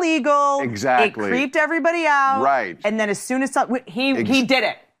wasn't illegal. Exactly. It creeped everybody out. Right. And then as soon as he did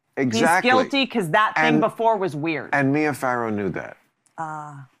it. Exactly. He's guilty because that thing before was weird. And Mia Farrow knew that.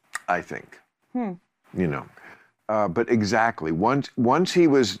 I think. You know. But exactly. Once he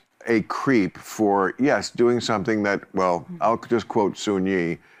was a creep for, yes, doing something that, well, I'll just quote Soon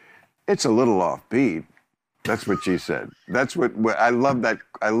Yi, it's a little offbeat. That's what she said. That's what I love that.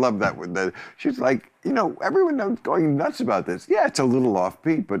 I love that. She's like, you know, everyone going nuts about this. Yeah, it's a little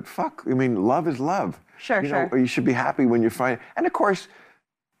offbeat, but fuck, I mean, love is love. Sure. You should be happy when you find, and of course,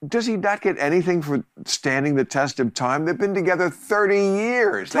 does he not get anything for standing the test of time? They've been together 30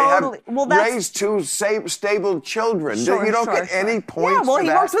 years. Totally. They have raised 2 stable children. You don't get any points for that. He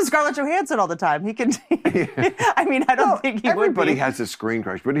works with Scarlett Johansson all the time. He can. I mean, I don't think he would be. Everybody has a screen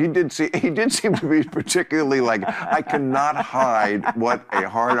crush, but he did seem to be particularly like, I cannot hide what a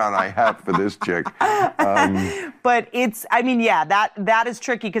hard-on I have for this chick. But it's, I mean, that is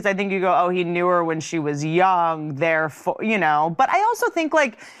tricky because I think you go, oh, he knew her when she was young, therefore, you know. But I also think,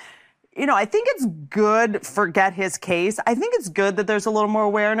 like, you know, I think it's good, forget his case. I think it's good that there's a little more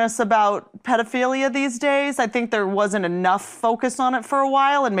awareness about pedophilia these days. I think there wasn't enough focus on it for a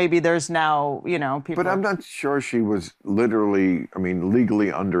while, and maybe there's now, you know, people. But I'm not sure she was legally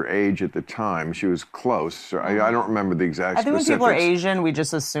underage at the time. She was close. So I don't remember the exact I think specifics. When people are Asian, we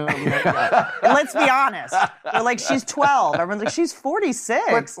just assume. Let's be honest. They're like, she's 12. Everyone's like, she's 46.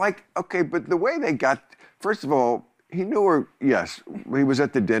 But, like, okay, but the way they got, first of all, he knew her, yes. He was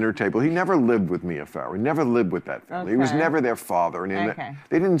at the dinner table. He never lived with Mia Farrow. He never lived with that family. He was never their father. And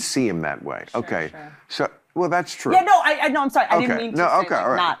they didn't see him that way. Sure. So, well, that's true. Yeah, no, I'm sorry. I didn't mean to say all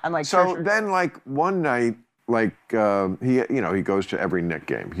right. Not. I'm like, so then, like, one night, like, he goes to every Knick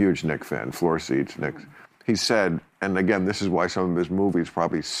game. Huge Knick fan, floor seats, Knicks. He said, and again, this is why some of his movies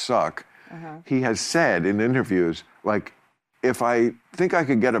probably suck. He has said in interviews, like, if I think I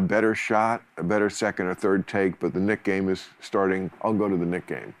could get a better shot, a better second or third take, but the Knick game is starting, I'll go to the Knick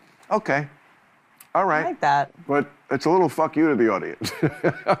game. Okay. All right. I like that. But it's a little fuck you to the audience.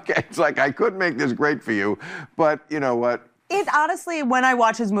 Okay. It's like, I could make this great for you, but you know what? It honestly, when I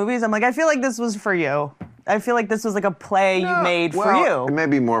watch his movies, I'm like, I feel like this was for you. I feel like this was like a play you made for you. It may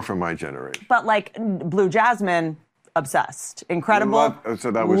be more for my generation. But like Blue Jasmine, obsessed. Incredible. So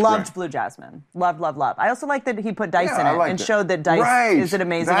that was Loved great. Blue Jasmine. Love. I also like that he put Dice in it and it. showed that Dice is an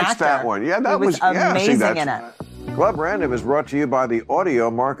amazing actor. That's that one. Yeah, that was amazing in it. Club Random is brought to you by the audio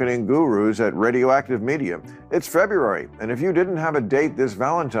marketing gurus at Radioactive Media. It's February, and if you didn't have a date this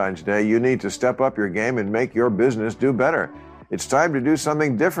Valentine's Day, you need to step up your game and make your business do better. It's time to do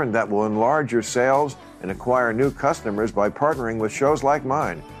something different that will enlarge your sales and acquire new customers by partnering with shows like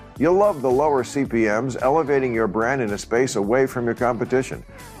mine. You'll love the lower CPMs, elevating your brand in a space away from your competition.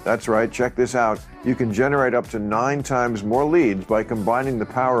 That's right, check this out. You can generate up to 9 times more leads by combining the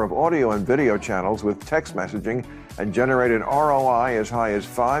power of audio and video channels with text messaging and generate an ROI as high as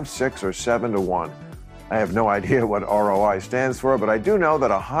 5, 6, or 7 to 1. I have no idea what ROI stands for, but I do know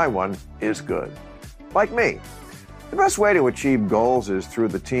that a high one is good. Like me. The best way to achieve goals is through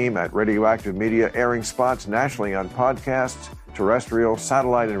the team at Radioactive Media, airing spots nationally on podcasts, terrestrial,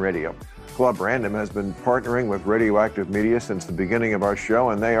 satellite, and radio. Club Random has been partnering with Radioactive Media since the beginning of our show,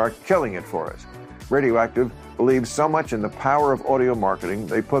 and they are killing it for us. Radioactive believes so much in the power of audio marketing,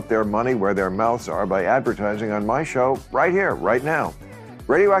 they put their money where their mouths are by advertising on my show right here, right now.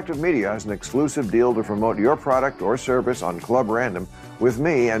 Radioactive Media has an exclusive deal to promote your product or service on Club Random with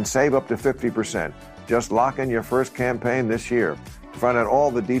me and save up to 50%. Just lock in your first campaign this year. To find out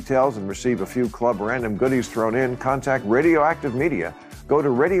all the details and receive a few Club Random goodies thrown in, contact Radioactive Media. Go to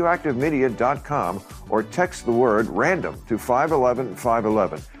radioactivemedia.com or text the word RANDOM to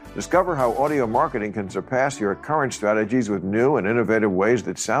 511-511. Discover how audio marketing can surpass your current strategies with new and innovative ways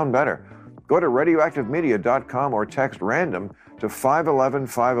that sound better. Go to radioactivemedia.com or text RANDOM to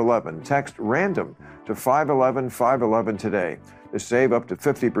 511-511. Text RANDOM to 511-511 today to save up to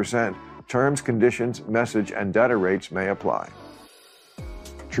 50%. Terms, conditions, message, and data rates may apply.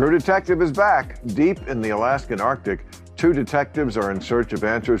 True Detective is back. Deep in the Alaskan Arctic, two detectives are in search of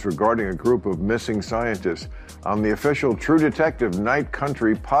answers regarding a group of missing scientists. On the official True Detective Night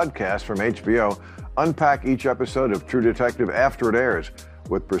Country podcast from HBO, unpack each episode of True Detective after it airs,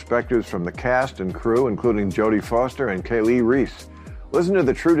 with perspectives from the cast and crew, including Jodie Foster and Kaylee Reese. Listen to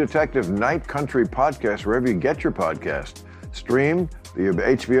the True Detective Night Country podcast wherever you get your podcast. Stream the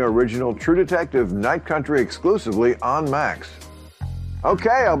HBO original True Detective Night Country exclusively on Max.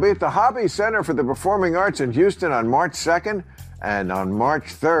 Okay, I'll be at the Hobby Center for the Performing Arts in Houston on March 2nd and on March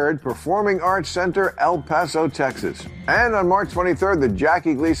 3rd, Performing Arts Center, El Paso, Texas. And on March 23rd, the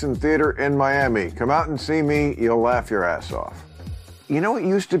Jackie Gleason Theater in Miami. Come out and see me. You'll laugh your ass off. You know, it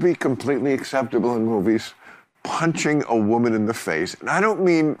used to be completely acceptable in movies, punching a woman in the face. And I don't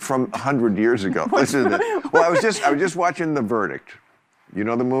mean from 100 years ago. Listen to this. Well, I was just watching The Verdict. You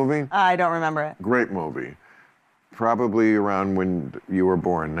know the movie? I don't remember it. Great movie. Probably around when you were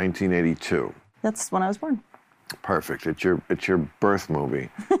born, 1982. That's when I was born. Perfect. It's your birth movie.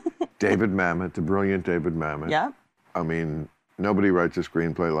 David Mamet, the brilliant David Mamet. Yeah. I mean, nobody writes a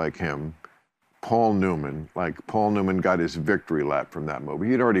screenplay like him. Paul Newman got his victory lap from that movie.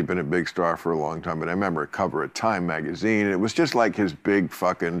 He'd already been a big star for a long time, but I remember a cover of Time magazine. It was just like his big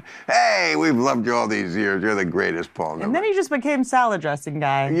fucking, hey, we've loved you all these years. You're the greatest, Paul Newman. And then he just became salad dressing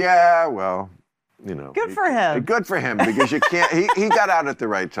guy. Yeah, well, you know. Good for him. Good for him, because you can't, he got out at the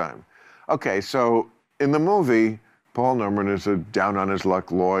right time. Okay, so in the movie, Paul Newman is a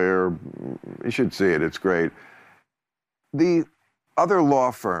down-on-his-luck lawyer. You should see it. It's great. The other law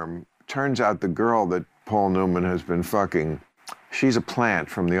firm, turns out the girl that Paul Newman has been fucking, she's a plant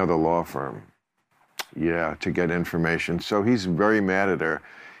from the other law firm. Yeah, to get information. So he's very mad at her.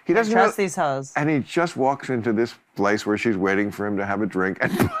 He doesn't trust these hoes. And he just walks into this place where she's waiting for him to have a drink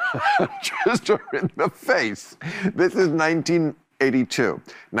and punches her in the face. This is 1982.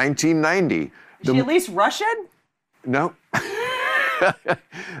 1990. Is she at least Russian? No.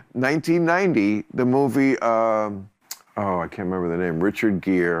 1990, the movie, I can't remember the name, Richard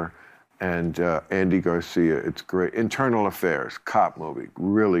Gere and Andy Garcia. It's great. Internal Affairs, cop movie,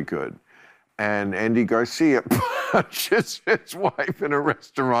 really good. And Andy Garcia punches his wife in a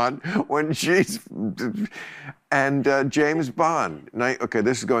restaurant when she's... And James Bond. Okay,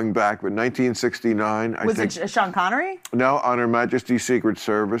 this is going back, but 1969, I think... Was it Sean Connery? No, on Her Majesty's Secret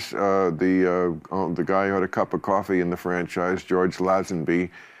Service, the guy who had a cup of coffee in the franchise, George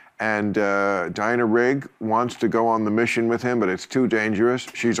Lazenby. And Diana Rigg wants to go on the mission with him, but it's too dangerous.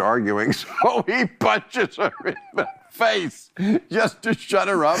 She's arguing, so he punches her in the face just to shut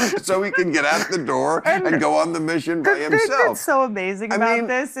her up so he can get out the door and go on the mission by himself. The thing that's so amazing about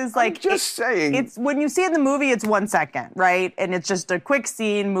this is, like, I'm just saying. It's when you see it in the movie, it's 1 second, right? And it's just a quick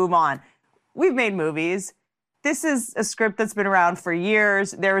scene, move on. We've made movies. This is a script that's been around for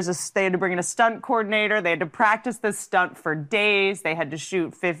years. They had to bring in a stunt coordinator. They had to practice this stunt for days. They had to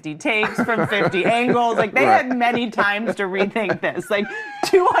shoot 50 takes from 50 angles. Like, they had many times to rethink this. Like,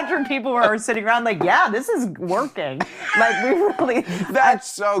 200 people were sitting around like, yeah, this is working. Like, we really...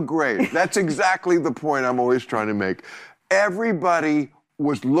 That's so great. That's exactly the point I'm always trying to make. Everybody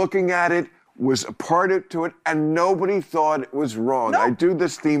was looking at it, was a part to it, and nobody thought it was wrong. I do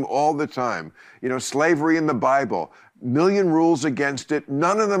this theme all the time. You know, slavery in the Bible, million rules against it.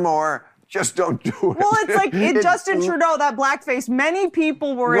 None of them are, just don't do it. Well, it's like in Justin Trudeau, that blackface, many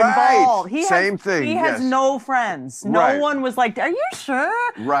people were involved. He has no friends. No one was like, are you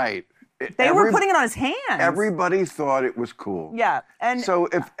sure? Right. They were putting it on his hands. Everybody thought it was cool. Yeah. And so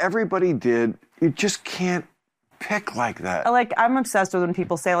if everybody did, you just can't pick like that. Like, I'm obsessed with when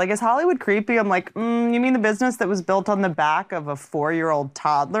people say, like, is Hollywood creepy? I'm like, you mean the business that was built on the back of a 4-year-old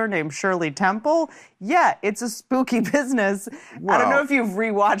toddler named Shirley Temple? Yeah, it's a spooky business. Well, I don't know if you've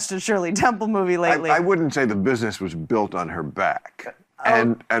rewatched a Shirley Temple movie lately. I wouldn't say the business was built on her back.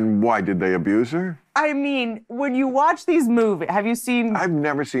 And why? Did they abuse her? I mean, when you watch these movies, have you seen... I've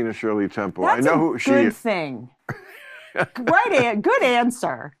never seen a Shirley Temple. That's I know who she is. Good thing. Good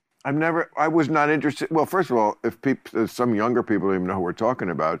answer. I was not interested. Well, first of all, if some younger people don't even know who we're talking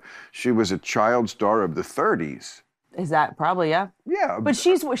about, she was a child star of the 30s. Is that probably, yeah? Yeah. But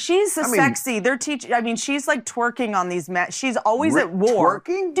she's sexy. They're teaching, she's like twerking on these men. She's always at war.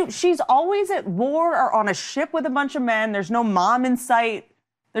 Twerking? Dude, she's always at war or on a ship with a bunch of men. There's no mom in sight.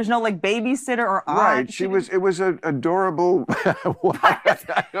 There's no, like, babysitter or aunt. Right. It was an adorable,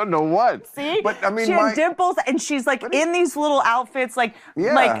 I don't know what. See? But, I mean, she had dimples, and she's, like, in these little outfits, but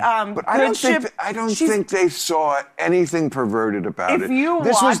I don't think they saw anything perverted about it.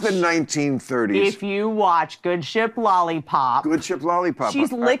 This was the 1930s. If you watch Good Ship Lollipop. Good Ship Lollipop.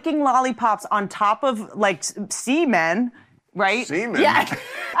 She's licking lollipops on top of, like, seamen. right? Semen? Yeah.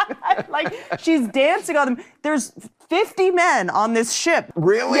 Like, she's dancing on them. There's 50 men on this ship.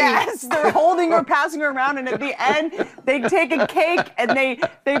 Really? Yes, they're holding her, passing her around, and at the end, they take a cake and they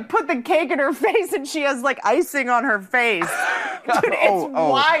put the cake in her face, and she has like icing on her face. Dude, it's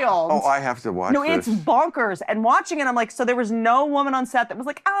wild. Oh, I have to watch this. this. It's bonkers. And watching it, I'm like, so there was no woman on set that was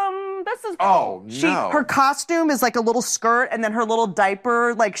like, this is cool. Oh, no. Her costume is like a little skirt, and then her little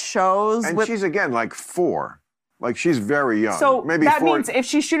diaper like shows. And she's again like 4. Like, she's very young. So maybe that 4. means if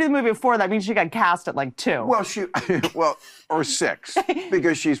she's shooting the movie at 4, that means she got cast at like 2. Well, or 6,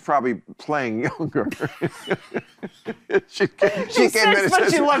 because she's probably playing younger. she she's came 6, but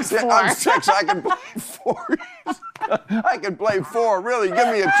she looks 4. I'm 6. I can play 4. I can play 4. Really, give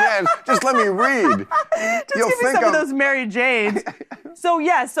me a chance. Just let me read. Just give me some of those Mary Janes.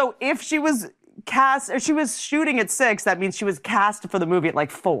 So if she was cast, or she was shooting at 6, that means she was cast for the movie at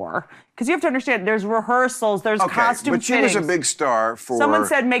like 4. Because you have to understand, there's rehearsals, there's costume but she fittings. was a big star for... Someone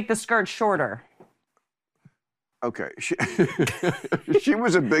said make the skirt shorter. Okay. She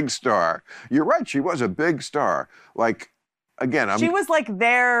was a big star. You're right, she was a big star. Like, again, she was like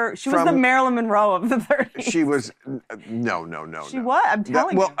she was the Marilyn Monroe of the 30s. She was... No. She was? I'm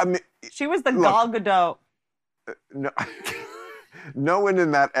telling you. I mean, she was the Gal Gadot. No one in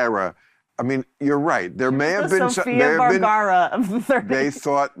that era... I mean, you're right. There may have been Sofia Vergara of the 30s. They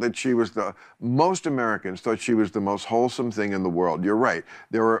thought that she was most Americans thought she was the most wholesome thing in the world. You're right.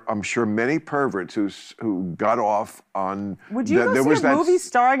 There were, I'm sure, many perverts who got off on. Would you go see a movie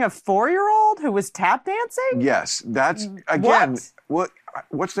starring a 4-year-old who was tap dancing? Yes, that's again.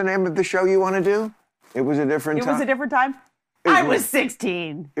 What's the name of the show you want to do? It was a different time. It was a different time. I was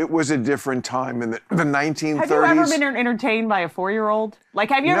 16. It was a different time in the 1930s. Have you ever been entertained by a 4-year-old? Like,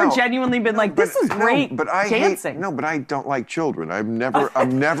 have you ever genuinely been like, this is great dancing? But I don't like children. I've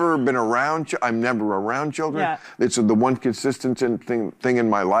never been around. I'm never around children. Yeah. It's the one consistent thing in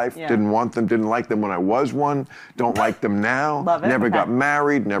my life. Yeah. Didn't want them. Didn't like them when I was one. Don't like them now. Love it. Never got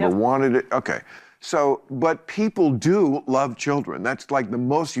married. Never wanted it. Okay. So, but people do love children. That's like the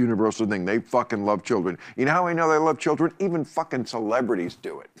most universal thing. They fucking love children. You know how I know they love children? Even fucking celebrities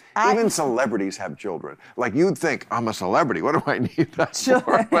do it. Even celebrities have children. Like, you'd think, I'm a celebrity. What do I need that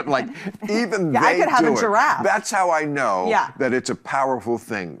for? But like, even they I could have do a giraffe. That's how I know that it's a powerful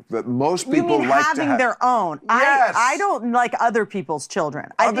thing. That most people you mean like having to have their own. Yes. I don't like other people's children.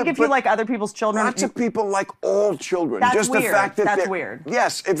 I think if you like other people's children. Lots of people like all children. That's Just weird. the fact that That's weird.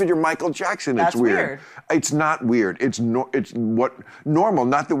 Yes, if you're Michael Jackson, That's it's weird. It's not weird. It's what normal.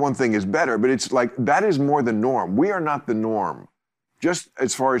 Not that one thing is better, but it's like that is more the norm. We are not the norm. Just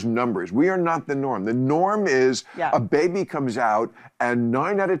as far as numbers, we are not the norm. The norm is a baby comes out and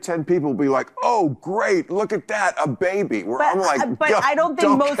 9 out of 10 people will be like, "Oh, great! Look at that, a baby." I'm like, but I don't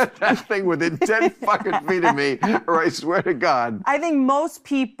think most get that thing within 10 fucking feet of me, or I swear to God. I think most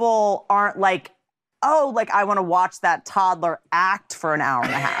people aren't like, oh, like I want to watch that toddler act for an hour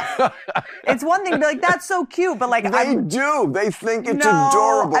and a half. It's one thing to be like, that's so cute, but like they do. They think it's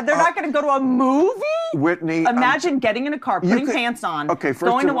adorable. They're not going to go to a movie? Whitney. Imagine getting in a car, putting pants on,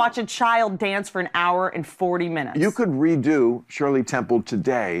 going to watch a child dance for an hour and 40 minutes. You could redo Shirley Temple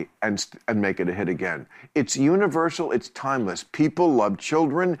today and make it a hit again. It's universal. It's timeless. People love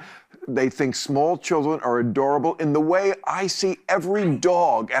children. They think small children are adorable in the way I see every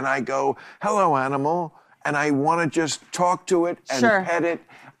dog and I go, hello, animal. And I want to just talk to it and pet it.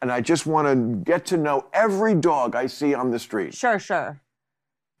 And I just want to get to know every dog I see on the street. Sure.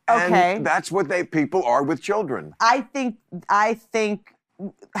 Okay. And that's what people are with children. I think,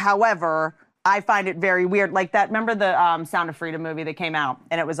 however, I find it very weird. Like that, remember the Sound of Freedom movie that came out?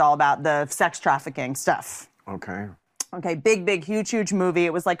 And it was all about the sex trafficking stuff. Okay, big, huge movie.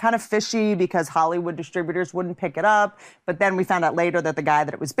 It was like kind of fishy because Hollywood distributors wouldn't pick it up. But then we found out later that the guy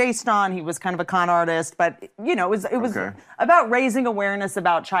that it was based on, he was kind of a con artist. But, you know, it was about raising awareness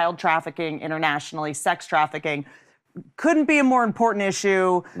about child trafficking internationally, sex trafficking. Couldn't be a more important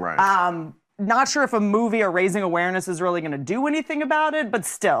issue. Right. Not sure if a movie or raising awareness is really going to do anything about it, but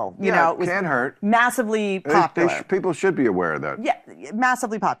still, you know, it was can't hurt. Massively popular. People should be aware of that. Yeah,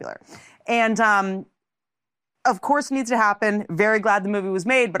 massively popular. And, of course, needs to happen. Very glad the movie was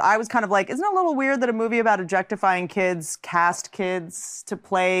made, but I was kind of like, isn't it a little weird that a movie about objectifying kids cast kids to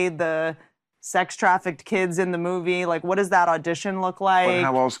play the sex trafficked kids in the movie? Like, what does that audition look like? But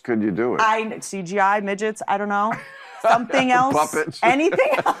how else could you do it? CGI, midgets, I don't know. Something else? Puppets?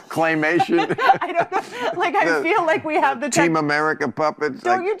 Anything else? Claymation? I don't know. Like, I feel like we have the Team America puppets.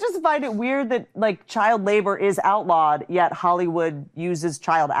 Don't you just find it weird that, like, child labor is outlawed, yet Hollywood uses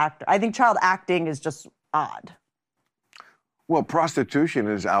child actor? I think child acting is just odd. Well, prostitution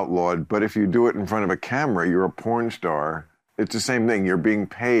is outlawed, but if you do it in front of a camera, you're a porn star. It's the same thing. You're being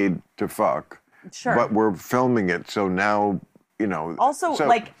paid to fuck. Sure. But we're filming it, so now, Also,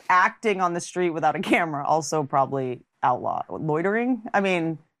 like, acting on the street without a camera, also probably outlaw. Loitering? I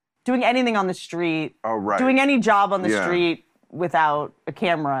mean, doing anything on the street. Oh, right. Doing any job on the street without a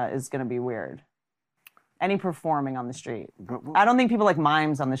camera is going to be weird. Any performing on the street. I don't think people like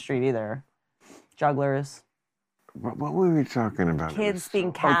mimes on the street either. Jugglers. What were we talking about? Kids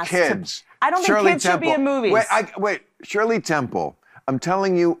being cast. Oh, kids. I don't think kids should be in movies. Wait, Shirley Temple. I'm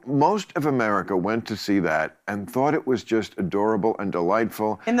telling you, most of America went to see that and thought it was just adorable and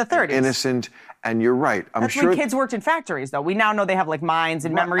delightful. In the 30s. Innocent. And you're right. That's when kids worked in factories, though. We now know they have, like, minds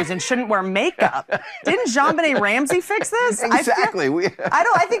and memories and shouldn't wear makeup. Didn't JonBenet Ramsey fix this? Exactly.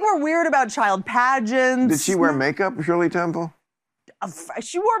 I think we're weird about child pageants. Did she wear makeup, Shirley Temple?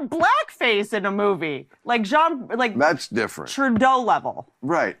 She wore blackface in a movie. That's different. Trudeau level.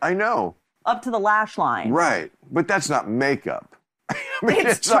 Right, I know. Up to the lash line. Right, but that's not makeup.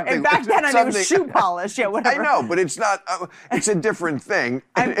 Back then it was shoe polish. Yeah, whatever. I know, but it's not. It's a different thing.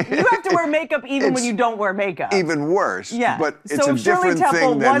 You have to wear makeup even when you don't wear makeup. Even worse. Yeah. But it's so a if different Shirley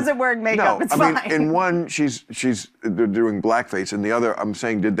Temple thing wasn't wearing makeup, it's fine. In one, they're doing blackface, and the other, I'm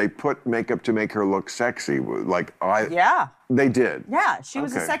saying, did they put makeup to make her look sexy? Yeah. They did. Yeah, she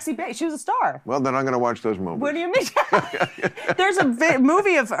was a sexy babe. She was a star. Well, then I'm going to watch those movies. What do you mean? There's a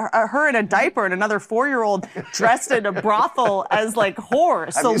movie of her in a diaper and another 4-year-old dressed in a brothel as like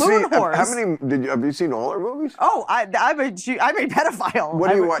whore, saloon whores. Have you seen all her movies? Oh, I'm a pedophile.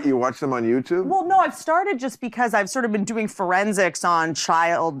 What do you watch? You watch them on YouTube? Well, no, I've started just because I've sort of been doing forensics on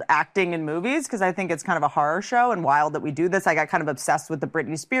child acting in movies because I think it's kind of a horror show and wild that we do this. I got kind of obsessed with the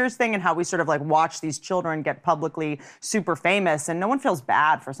Britney Spears thing and how we sort of like watch these children get publicly super famous, and no one feels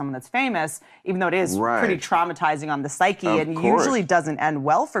bad for someone that's famous, even though it is pretty traumatizing on the psyche, and usually doesn't end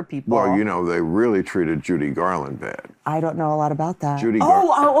well for people. Well, they really treated Judy Garland bad. I don't know a lot about that. In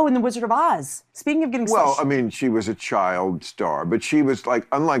The Wizard of Oz. Speaking of getting she was a child star, but she was like,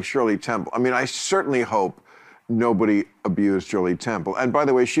 unlike Shirley Temple. I mean, I certainly hope nobody abused Shirley Temple. And by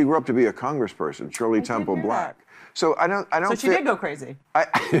the way, she grew up to be a congressperson, Shirley Temple Black. So I don't. So she did go crazy.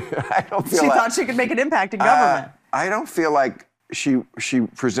 I don't feel. She thought she could make an impact in government. I don't feel like she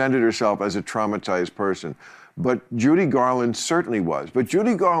presented herself as a traumatized person, but Judy Garland certainly was. But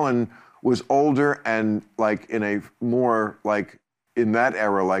Judy Garland was older and like in a more like in that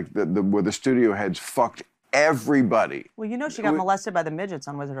era, like where the studio heads fucked everybody. Well, she got molested by the midgets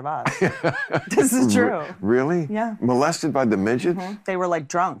on Wizard of Oz. This is true. Really? Yeah. Molested by the midgets? Mm-hmm. They were like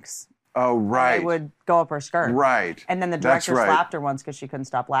drunks. Oh, right. They would go up her skirt. Right. And then the director slapped her once because she couldn't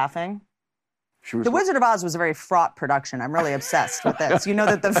stop laughing. The Wizard of Oz was a very fraught production. I'm really obsessed with this. You know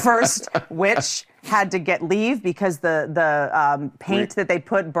that the first witch had to leave because the paint that they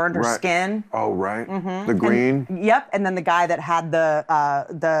put burned her skin. Oh, right. Mm-hmm. The green. And then the guy that had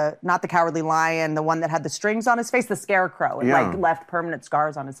the not the Cowardly Lion, the one that had the strings on his face, the Scarecrow, and left permanent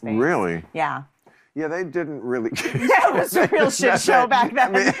scars on his face. Really? Yeah. Yeah, they didn't really. Yeah, it was a real shit show back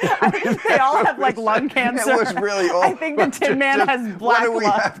then. I think they all have like lung cancer. It was really awful. I think the Tin Man has black lung. What do we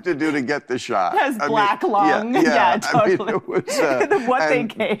have to do to get the shot? Has black lung. Yeah, totally. I mean, it was, what they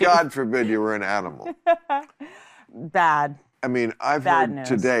gave. God forbid you were an animal. Bad. I mean, I've Bad heard news.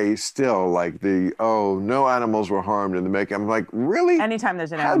 today still like no animals were harmed in the making. I'm like, really? Anytime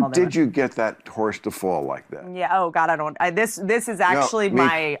there's an animal. How did you get that horse to fall like that? Yeah. Oh God, this is actually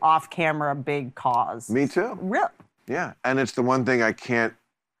my off-camera big cause. Me too. Really? Yeah, and it's the one thing I can't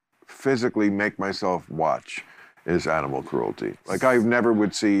physically make myself watch is animal cruelty. Like I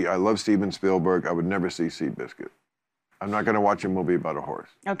love Steven Spielberg. I would never see Seabiscuit. I'm not going to watch a movie about a horse.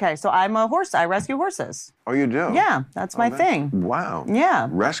 Okay, so I'm a horse. I rescue horses. Oh, you do? Yeah, that's my thing. Wow. Yeah.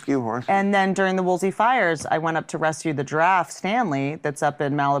 Rescue horses. And then during the Woolsey fires, I went up to rescue the giraffe, Stanley, that's up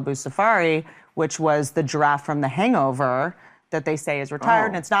in Malibu Safari, which was the giraffe from The Hangover that they say is retired,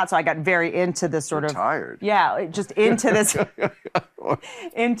 and it's not. So I got very into this sort of... Retired? Yeah, just into this...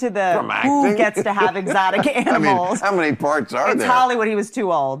 into the who gets to have exotic animals. I mean, how many parts are there? It's Hollywood. He was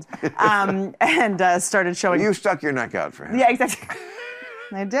too old. And started showing... You stuck your neck out for him. Yeah, exactly.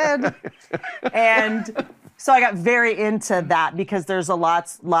 I did. And... So I got very into that because there's a lot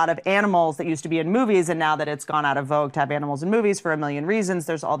of animals that used to be in movies, and now that it's gone out of vogue to have animals in movies for a million reasons,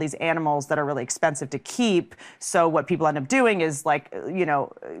 there's all these animals that are really expensive to keep. So what people end up doing is like,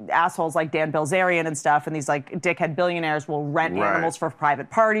 assholes like Dan Bilzerian and stuff, and these like dickhead billionaires will rent animals for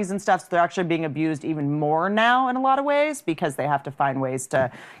private parties and stuff. So they're actually being abused even more now in a lot of ways because they have to find ways to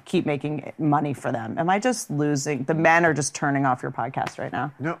keep making money for them. Am I just losing? The men are just turning off your podcast right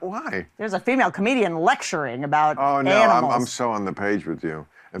now. No, why? There's a female comedian lecturing about animals. I'm so on the page with you.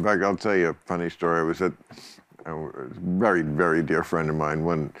 In fact, I'll tell you a funny story. I was at very, very dear friend of mine,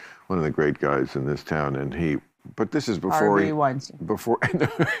 one of the great guys in this town, and but this is before this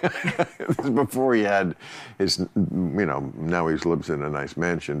is before he had his, now he lives in a nice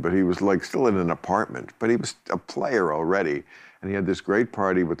mansion, but he was like still in an apartment, but he was a player already, and he had this great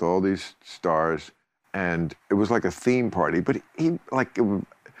party with all these stars, and it was like a theme party, but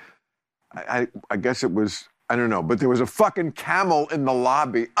I guess it was, I don't know, but there was a fucking camel in the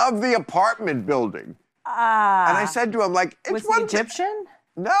lobby of the apartment building. And I said to him, like, was he Egyptian?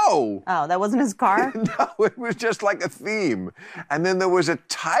 No. Oh, that wasn't his car? No, it was just like a theme. And then there was a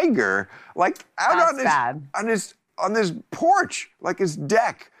tiger, like out on his porch, like his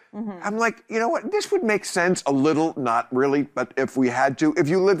deck. Mm-hmm. I'm like, you know what? This would make sense a little, not really, but if we had to, if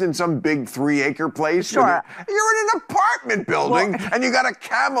you lived in some big 3-acre place, sure. You're in an apartment building and you got a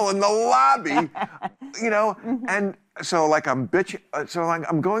camel in the lobby, mm-hmm. And so like I'm bitching, so like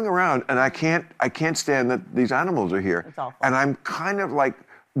I'm going around and I can't stand that these animals are here. It's awful. And I'm kind of like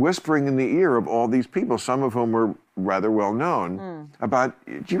whispering in the ear of all these people, some of whom were rather well known, about,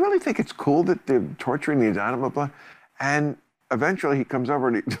 do you really think it's cool that they're torturing these animals? And eventually he comes over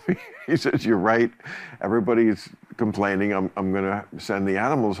and he says, you're right, everybody's complaining, I'm going to send the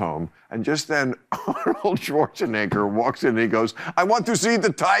animals home. And just then Arnold Schwarzenegger walks in and he goes, I want to see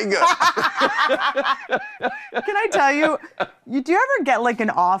the tiger. Can I tell you, do you ever get like an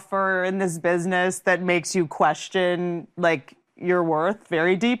offer in this business that makes you question like your worth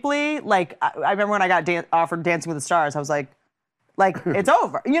very deeply? Like I remember when I got offered Dancing with the Stars, I was like, it's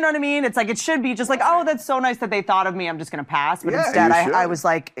over. You know what I mean? It's like, it should be just like, oh, that's so nice that they thought of me. I'm just going to pass. But instead, I was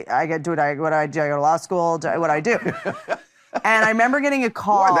like, what do I do? I go to law school? What do I do? And I remember getting a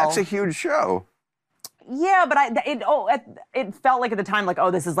call. Boy, that's a huge show. Yeah, but it felt like at the time, like, oh,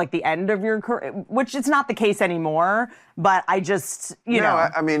 this is like the end of your career, which it's not the case anymore. But I just, you know.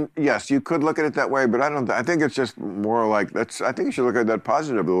 I mean, yes, you could look at it that way, but I think it's just more like, I think you should look at that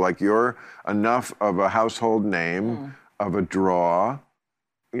positively. Like, you're enough of a household name, of a draw,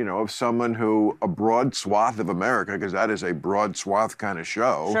 of someone who, a broad swath of America, because that is a broad swath kind of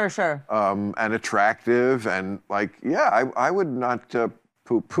show. Sure. And attractive, and like, I would not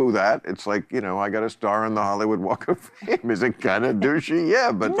poo-poo that. It's like, I got a star on the Hollywood Walk of Fame. Is it kind of douchey?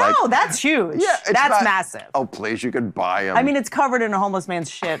 Yeah, but no, that's huge. Yeah, that's massive. Oh, please, you could buy them. I mean, it's covered in a homeless man's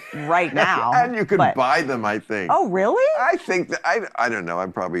shit right now. And you could buy them, I think. Oh, really? I think that, I don't know,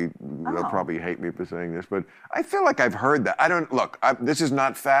 they'll probably hate me for saying this, but I feel like I've heard that. This is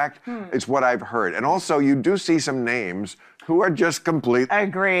not fact, it's what I've heard. And also, you do see some names who are just complete.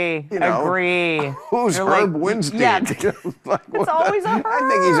 Agree. Who's Herb Winstein? Yeah. It's always a Herb. I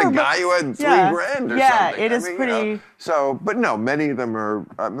think he's a guy who had $3,000 or something. Yeah, it is pretty. But no, many of them are,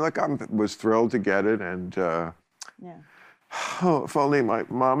 I was thrilled to get it, and if only my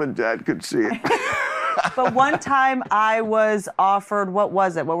mom and dad could see it. But one time I was offered, what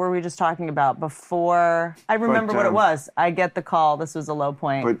was it? What were we just talking about before? I remember what it was. I get the call. This was a low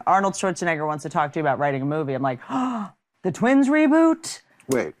point. Arnold Schwarzenegger wants to talk to you about writing a movie. I'm like, the Twins reboot?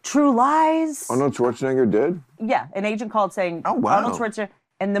 Wait. True Lies? Arnold Schwarzenegger did? Yeah, an agent called saying, oh, wow. Arnold Schwarzenegger.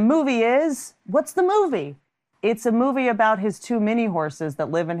 And the movie is, what's the movie? It's a movie about his 2 mini horses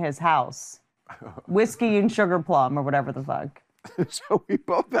that live in his house. Whiskey and Sugar Plum, or whatever the fuck. So we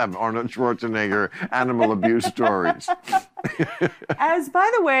both have Arnold Schwarzenegger animal abuse stories. As,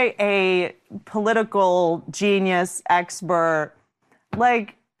 by the way, a political genius expert,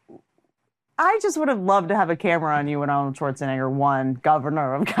 like, I just would have loved to have a camera on you when Arnold Schwarzenegger won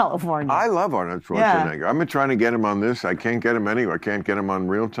governor of California. I love Arnold Schwarzenegger. Yeah. I've been trying to get him on this. I can't get him anywhere. I can't get him on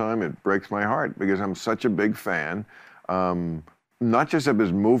Real Time. It breaks my heart because I'm such a big fan. Not just of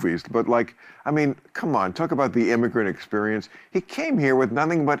his movies, but come on, talk about the immigrant experience. He came here with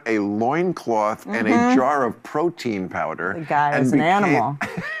nothing but a loincloth and a jar of protein powder. The guy is an animal.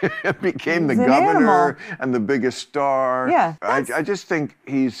 Became the governor and the biggest star. Yeah. I just think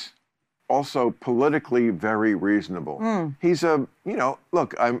he's also politically very reasonable. He's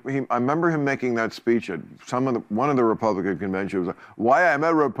look, I remember him making that speech at one of the Republican conventions, why I'm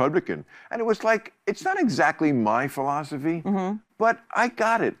a Republican. And it was like, it's not exactly my philosophy, but I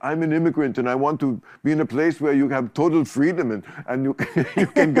got it. I'm an immigrant and I want to be in a place where you have total freedom and you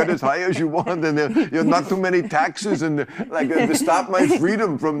can get as high as you want and there are not too many taxes and to stop my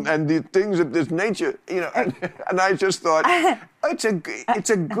freedom from and the things of this nature, and I just thought, it's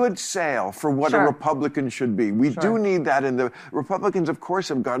a good sale for what a Republican should be. We do need that, and the Republicans, of course,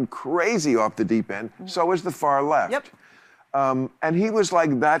 have gone crazy off the deep end. So is the far left. Yep. And he was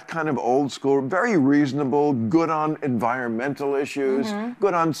like that kind of old school, very reasonable, good on environmental issues,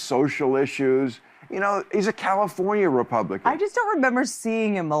 good on social issues. he's a California Republican. I just don't remember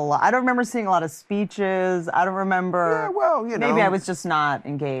seeing him a lot. I don't remember seeing a lot of speeches. I don't remember. Yeah, well, maybe I was just not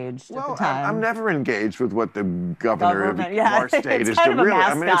engaged at the time. I'm never engaged with what the governor of our state is doing. Really,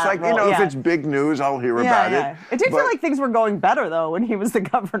 I mean, it's like, if it's big news, I'll hear about it. It did feel like things were going better, though, when he was the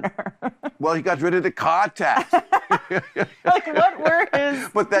governor. Well, he got rid of the car tax. Like, what were his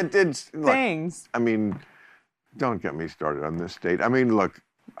But that did things? I mean, don't get me started on this state. I mean, look,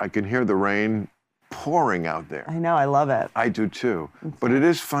 I can hear the rain pouring out there. I know, I love it. I do too. But it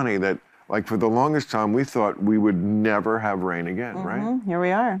is funny that, like, for the longest time, we thought we would never have rain again, right? Here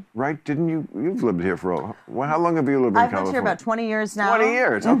we are. Right? You've lived here for how long have you lived in California? I've lived here about 20 years now. 20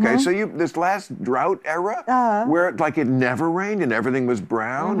 years, okay. So this last drought era, where like it never rained and everything was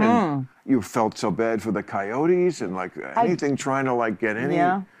brown, and you felt so bad for the coyotes and like anything trying to like get in.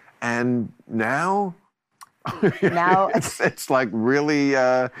 Yeah. And now, it's like really,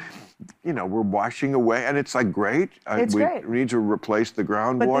 we're washing away, and it's like great. It's great. We need to replace the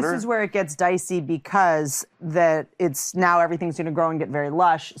groundwater. But this is where it gets dicey because it's now everything's going to grow and get very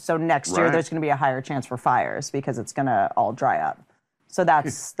lush. So next year there's going to be a higher chance for fires because it's going to all dry up. So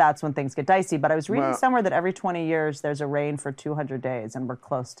that's when things get dicey. But I was reading somewhere that every 20 years there's a rain for 200 days, and we're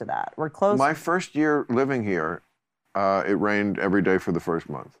close to that. We're close. My first year living here, it rained every day for the first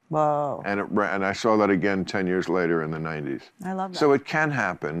month. Whoa. And I saw that again 10 years later in the 90s. I love that. So it can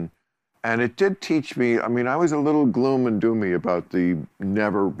happen. And it did teach me, I mean, I was a little gloom and doomy about the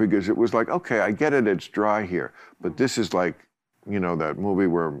never, because it was like, okay, I get it, it's dry here. But this is like, that movie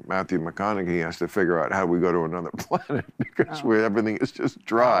where Matthew McConaughey has to figure out how we go to another planet because where everything is just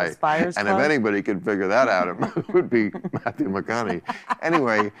dry. And if anybody could figure that out, it would be Matthew McConaughey.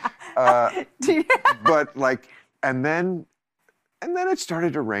 Anyway, but like, and then it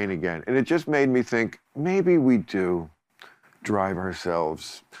started to rain again. And it just made me think, maybe we do drive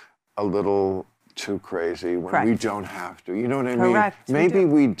ourselves a little too crazy when we don't have to. You know what I mean? Correct. Maybe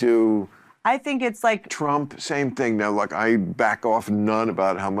we do. I think it's like Trump, same thing. Now, like, I back off none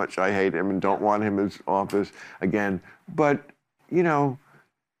about how much I hate him and don't want him in office again. But,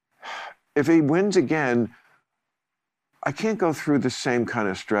 if he wins again, I can't go through the same kind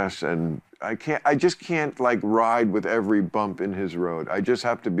of stress, and I just can't like ride with every bump in his road. I just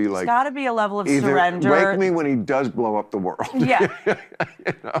have to be like, it's got to be a level of either surrender. Wake me when he does blow up the world. Yeah.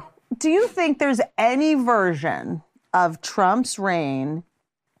 Do you think there's any version of Trump's reign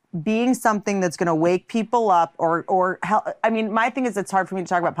being something that's going to wake people up or help? I mean, my thing is it's hard for me to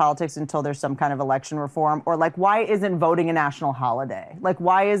talk about politics until there's some kind of election reform, or like, why isn't voting a national holiday? Like,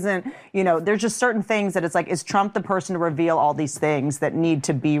 why isn't, there's just certain things that it's like, is Trump the person to reveal all these things that need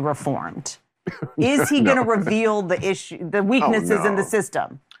to be reformed? Is he going to reveal the weaknesses in the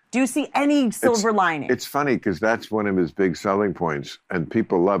system? Do you see any silver lining? It's funny because that's one of his big selling points, and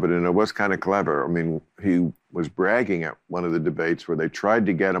people love it. And it was kind of clever. I mean, he was bragging at one of the debates where they tried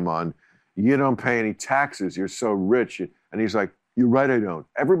to get him on, you don't pay any taxes, you're so rich. And he's like, you're right, I don't.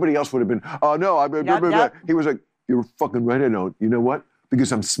 Everybody else would have been, oh, no, He was like, you're fucking right, I don't. You know what?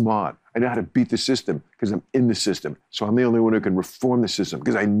 Because I'm smart. I know how to beat the system because I'm in the system. So I'm the only one who can reform the system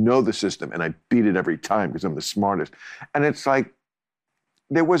because I know the system and I beat it every time because I'm the smartest. And it's like,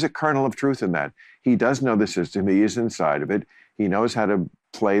 there was a kernel of truth in that. He does know the system. He is inside of it. He knows how to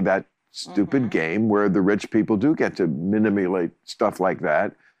play that stupid game where the rich people do get to manipulate stuff like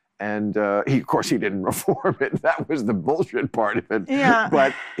that. And of course, he didn't reform it. That was the bullshit part of it. Yeah.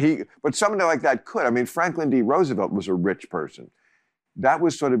 But somebody like that could. I mean, Franklin D. Roosevelt was a rich person. That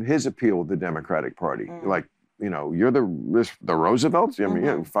was sort of his appeal with the Democratic Party. Like, you're the Roosevelts? I mean,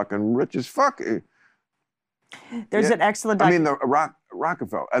 you're fucking rich as fuck. There's an excellent. I mean, the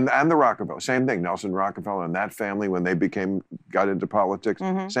Rockefeller and the Rockefeller, same thing. Nelson Rockefeller and that family when they got into politics,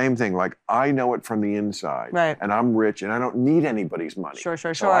 same thing. Like, I know it from the inside, right? And I'm rich, and I don't need anybody's money. Sure.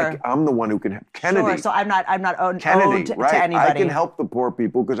 So I'm the one who can. Kennedy. Sure. So I'm not owed to right. anybody. I can help the poor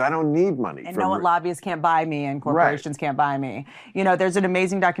people because I don't need money. And lobbyists can't buy me, and corporations can't buy me. There's an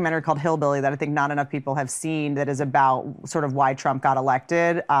amazing documentary called Hillbilly that I think not enough people have seen that is about sort of why Trump got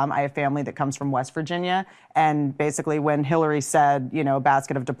elected. I have family that comes from West Virginia. And basically when Hillary said,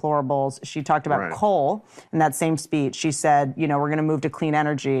 basket of deplorables, she talked about coal in that same speech. She said, we're going to move to clean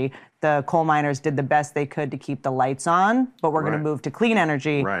energy. The coal miners did the best they could to keep the lights on, but we're going to move to clean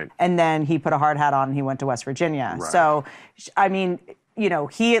energy. Right. And then he put a hard hat on and he went to West Virginia. Right. So, I mean,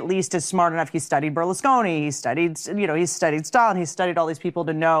 he at least is smart enough. He studied Berlusconi. He studied Stalin. He studied all these people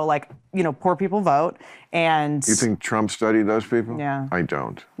to know, poor people vote. And you think Trump studied those people? Yeah. I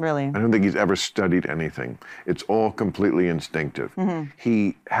don't. Really? I don't think he's ever studied anything. It's all completely instinctive.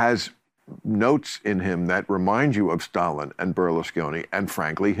 He has notes in him that remind you of Stalin and Berlusconi and,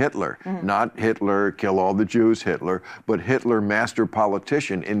 frankly, Hitler. Not Hitler, kill all the Jews Hitler, but Hitler, master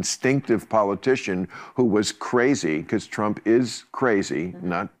politician, instinctive politician who was crazy, because Trump is crazy,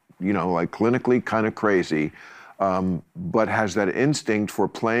 not, like clinically kind of crazy, but has that instinct for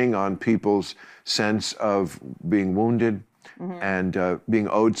playing on people's sense of being wounded and being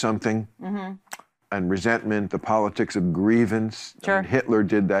owed something. And resentment, the politics of grievance. Sure. And Hitler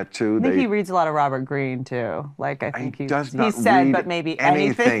did that too. I think he reads a lot of Robert Greene too. Like I think he does not said, read but maybe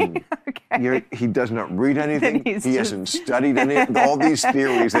anything. Okay. He does not read anything. He hasn't studied any. All these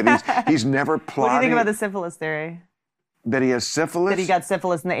theories that he's never plotted. What do you think about the syphilis theory? That he has syphilis? That he got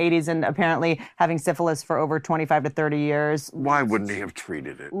syphilis in the 80s and apparently having syphilis for over 25 to 30 years. Why wouldn't he have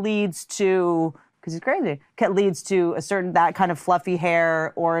treated it? Leads to, because he's crazy, leads to that kind of fluffy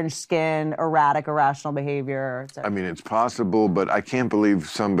hair, orange skin, erratic, irrational behavior. I mean, it's possible, but I can't believe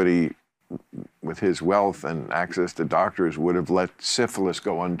somebody with his wealth and access to doctors would have let syphilis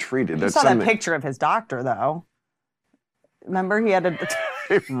go untreated. You saw that picture of his doctor, though. Remember, he had a...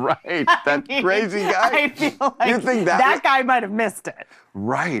 Right, that crazy guy. I feel like you think that guy might have missed it.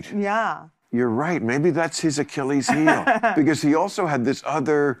 Right. Yeah. You're right. Maybe that's his Achilles heel. Because he also had this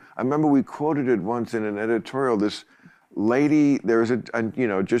other, I remember we quoted it once in an editorial, this lady,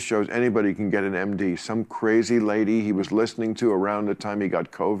 it just shows anybody can get an MD, some crazy lady he was listening to around the time he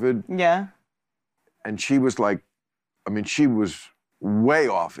got COVID. Yeah. And she was she was way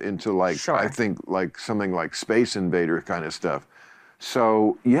off into I think something like Space Invader kind of stuff.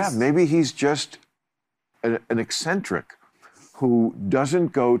 So, yeah, maybe he's just an eccentric who doesn't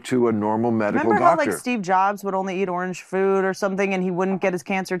go to a normal medical doctor. Remember how Steve Jobs would only eat orange food or something and he wouldn't get his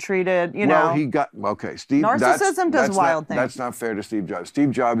cancer treated, Well, he got, Steve... Narcissism does wild things. That's not fair to Steve Jobs.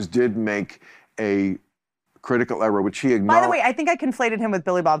 Steve Jobs did make a critical error, which he ignored. By the way, I think I conflated him with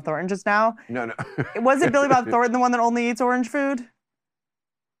Billy Bob Thornton just now. No. Was it Billy Bob Thornton, the one that only eats orange food?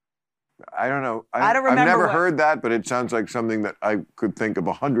 I don't know. I don't remember. I've never heard that, but it sounds like something that I could think of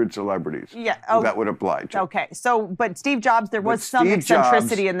 100 celebrities that would apply to. Okay, but Steve Jobs, there was some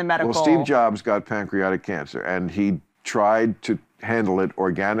eccentricity in the medical... Well, Steve Jobs got pancreatic cancer, and he tried to handle it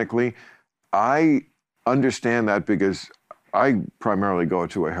organically. I understand that because I primarily go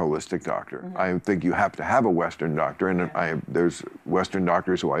to a holistic doctor. I think you have to have a Western doctor, and there's Western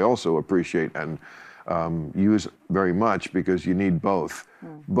doctors who I also appreciate and use very much because you need both.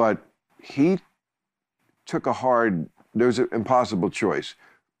 But he took there's an impossible choice.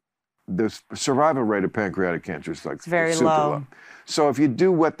 The survival rate of pancreatic cancer is it's very super low. So if you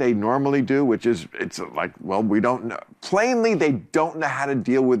do what they normally do, which is, we don't know. Plainly, they don't know how to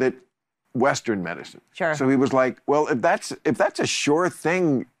deal with it, Western medicine. Sure. So he was like, well, if that's a sure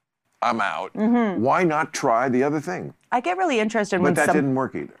thing, I'm out. Why not try the other thing? I get really interested but that didn't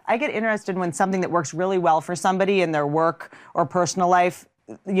work either. I get interested when something that works really well for somebody in their work or personal life,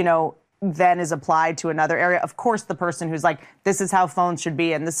 then is applied to another area. Of course, the person who's like, this is how phones should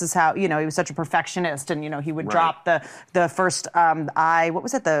be, and this is how, he was such a perfectionist, and, he would drop the first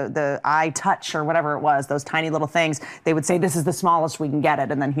the iTouch or whatever it was, those tiny little things. They would say, this is the smallest we can get it,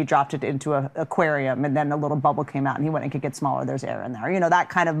 and then he dropped it into an aquarium, and then a little bubble came out, and he went, it could get smaller, there's air in there. That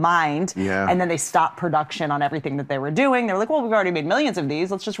kind of mind. Yeah. And then they stopped production on everything that they were doing. They were like, well, we've already made millions of these,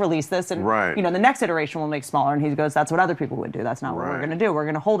 let's just release this, and, the next iteration will make smaller, and he goes, that's what other people would do, that's not what we're going to do. We're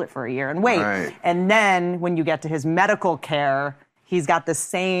going to hold it for a year and wait. Right. And then when you get to his medical care, he's got the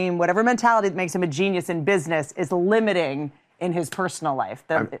same, whatever mentality that makes him a genius in business is limiting in his personal life.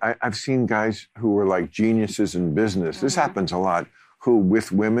 I've seen guys who were like geniuses in business. This happens a lot, who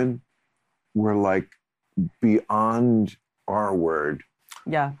with women were like beyond our word.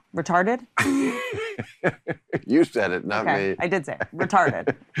 Yeah. Retarded? You said it, not me. I did say it.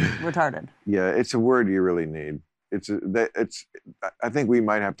 Retarded. Retarded. Yeah, it's a word you really need. I think we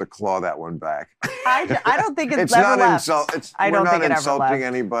might have to claw that one back. I don't think it's ever left. We're not insulting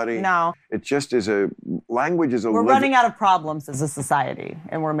anybody. No. It just is language is a... We're running out of problems as a society,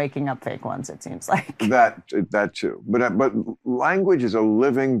 and we're making up fake ones, it seems like. That too. But language is a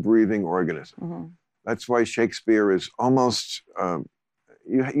living, breathing organism. That's why Shakespeare is almost...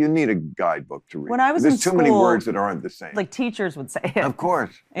 You need a guidebook to read. When I was There's in school, too many words that aren't the same. Like teachers would say it. Of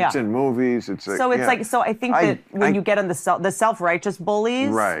course. Yeah. It's in movies. So I think that when you get on the self-righteous bullies,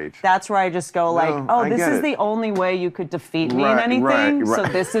 right. That's where I just go this is the only way you could defeat me in anything, so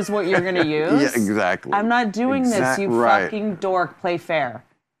this is what you're going to use? Yeah, exactly. I'm not doing this, you fucking dork. Play fair.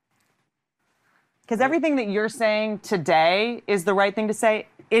 Because everything that you're saying today is the right thing to say.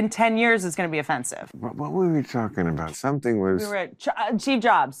 In 10 years, it's going to be offensive. What were we talking about? Something was... We were at Steve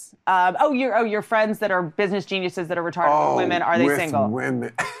Jobs. Your friends that are business geniuses that are retarded with women, are they single?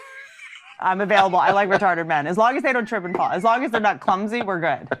 Women. I'm available. I like retarded men. As long as they don't trip and fall. As long as they're not clumsy, we're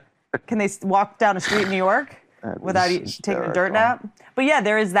good. Can they walk down a street in New York without taking a dirt nap? But yeah,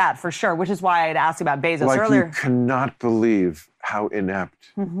 there is that for sure, which is why I'd asked about Bezos earlier. You cannot believe how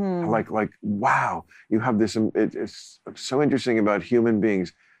inept. Like, wow, you have this, it's so interesting about human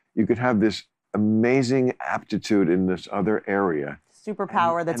beings. You could have this amazing aptitude in this other area.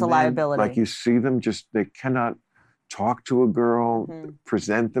 Superpower that's a liability. Like you see them they cannot talk to a girl,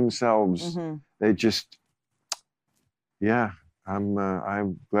 present themselves. They just, yeah. I'm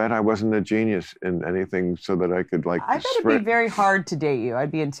glad I wasn't a genius in anything so that I could I bet it'd be very hard to date you.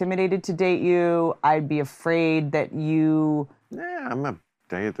 I'd be intimidated to date you. I'd be afraid that you. Yeah, I'm a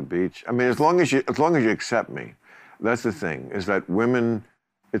day at the beach. I mean, as long as you accept me, that's the thing. Is that women?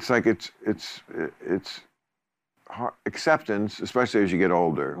 It's like it's hard, acceptance, especially as you get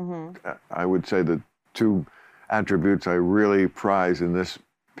older. I would say the two attributes I really prize in this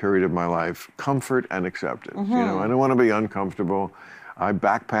period of my life: comfort and acceptance. I don't want to be uncomfortable. I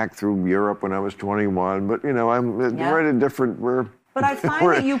backpacked through Europe when I was 21, but we're at a different. But I find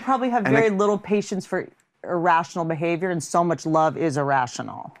that you probably have very little patience for irrational behavior, and so much love is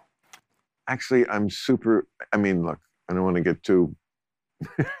irrational. Actually, I'm super. I mean, look, I don't want to get too.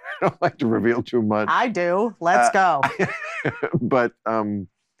 I don't like to reveal too much. I do. Let's go. But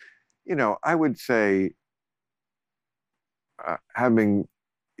I would say having.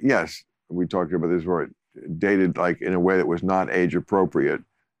 Yes, we talked about this where it dated like in a way that was not age appropriate.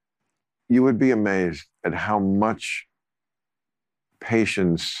 You would be amazed at how much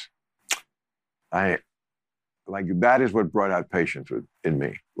patience that is what brought out patience in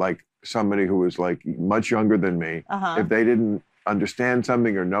me. Like somebody who was like much younger than me, if they didn't understand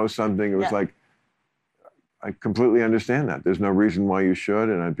something or know something, it was like, I completely understand that. There's no reason why you should,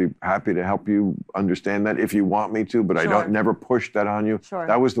 and I'd be happy to help you understand that if you want me to, but I don't never push that on you.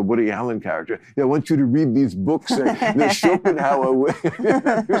 That was the Woody Allen character. I want you to read these books. Schopenhauer.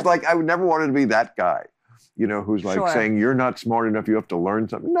 It was like, I never wanted to be that guy, who's like saying, you're not smart enough, you have to learn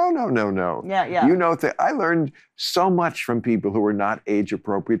something. No. Yeah. I learned so much from people who were not age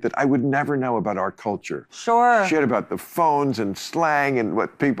appropriate that I would never know about our culture. Shit about the phones and slang and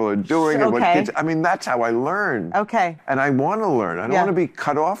what people are doing and what kids. I mean, that's how I learned. And I want to learn. I don't want to be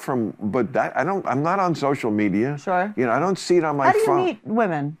cut off from, but I'm not on social media. I don't see it on my phone. How do you meet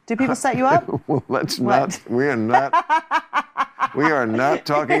women? Do people set you up? Well, we are not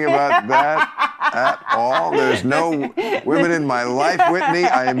talking about that at all. There's no women in my life, Whitney.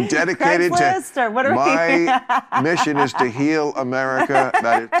 I am dedicated to my mission is to heal America.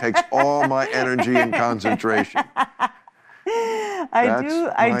 That it takes all my energy and concentration.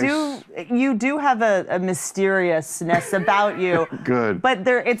 You do have a mysteriousness about you. Good. But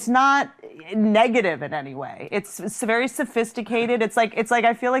it's not negative in any way. It's very sophisticated. It's like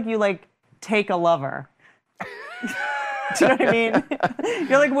I feel like you take a lover. Do you know what I mean?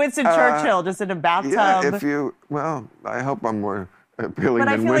 You're like Winston Churchill, just in a bathtub. Yeah, I hope I'm more appealing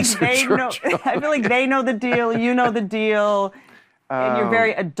than Winston Churchill. I feel like they know the deal, you know the deal, and you're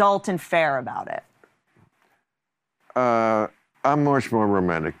very adult and fair about it. I'm much more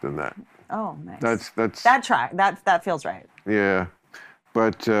romantic than that. Oh, nice. That feels right. Yeah,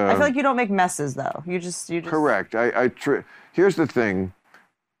 but I feel like you don't make messes though. You just correct. Here's the thing: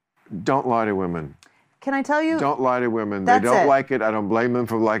 don't lie to women. Can I tell you? Don't lie to women. They don't like it. I don't blame them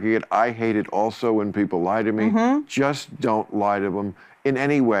for liking it. I hate it also when people lie to me. Just don't lie to them in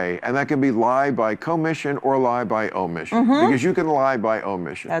any way. And that can be lie by commission or lie by omission. Because you can lie by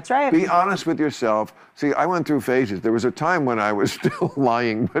omission. That's right. Be honest with yourself. See, I went through phases. There was a time when I was still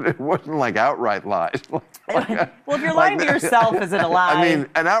lying, but it wasn't like outright lies. Well, if you're lying to yourself, is it a lie? I mean,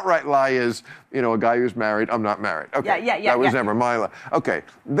 an outright lie is, a guy who's married, I'm not married. Okay. Yeah. That was never my lie. Okay.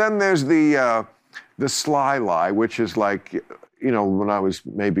 Then there's the sly lie, which is like, when I was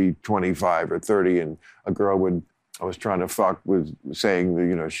maybe 25 or 30 and a girl I was trying to fuck with saying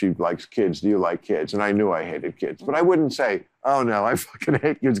that, she likes kids. Do you like kids? And I knew I hated kids. But I wouldn't say, oh, no, I fucking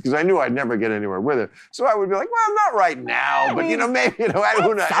hate kids, because I knew I'd never get anywhere with her. So I would be like, well, not right now, but, maybe,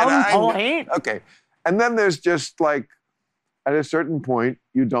 who knows? Some point. Okay. And then there's just like, at a certain point,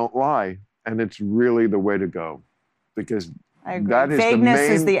 you don't lie. And it's really the way to go. Because I agree. Vagueness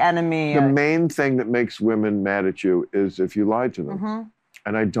is the enemy. The main thing that makes women mad at you is if you lie to them.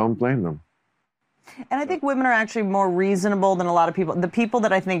 And I don't blame them. And I think women are actually more reasonable than a lot of people. The people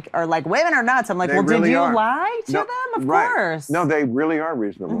that I think are like, women are nuts. I'm like, well, did you lie to them? Of course. No, they really are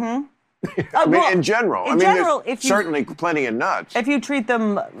reasonable. In general. There's certainly plenty of nuts. If you treat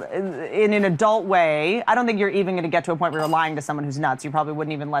them in an adult way, I don't think you're even going to get to a point where you're lying to someone who's nuts. You probably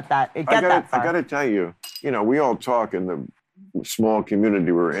wouldn't even let that get that far. I got to tell you, we all talk in the small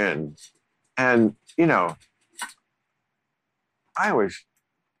community we're in, And, I always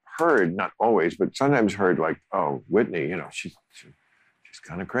heard, not always, but sometimes heard like, oh, Whitney, she's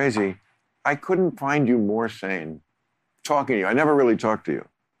kind of crazy. I couldn't find you more sane talking to you. I never really talked to you.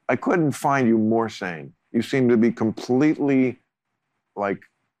 I couldn't find you more sane. You seem to be completely like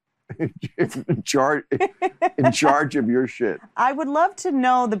in charge of your shit. I would love to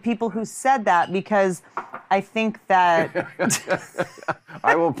know the people who said that, because I think that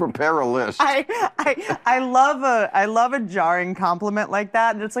I will prepare a list. I love a jarring compliment like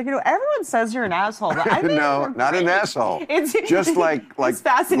that. And it's like, everyone says you're an asshole, but I think no, not an asshole. It's just like it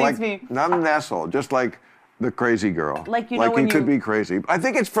fascinates me. Not an asshole, just like the crazy girl. Like, when you could be crazy. I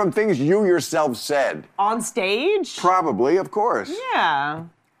think it's from things you yourself said. On stage? Probably, of course. Yeah.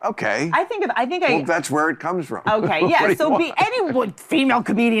 Okay. Well, that's where it comes from. Okay, yeah. So any female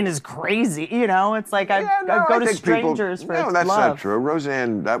comedian is crazy, It's like I go to strangers for love. No, that's not true.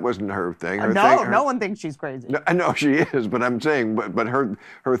 Roseanne, that wasn't her thing. No one thinks she's crazy. No, I know she is, but I'm saying, but her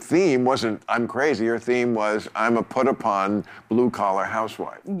theme wasn't I'm crazy. Her theme was I'm a put upon blue collar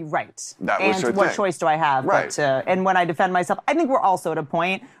housewife. Right. That was her And what thing. choice do I have? Right. And when I defend myself, I think we're also at a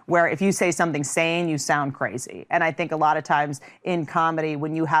point where if you say something sane, you sound crazy. And I think a lot of times in comedy,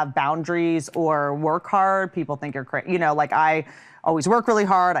 when you have boundaries or work hard, people think you're crazy. Like I always work really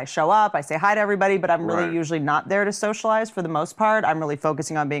hard. I show up, I say hi to everybody, but I'm really usually not there to socialize for the most part. I'm really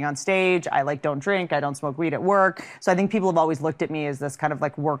focusing on being on stage. I don't drink. I don't smoke weed at work. So I think people have always looked at me as this kind of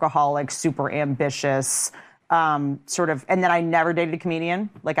like workaholic, super ambitious, sort of, and then I never dated a comedian.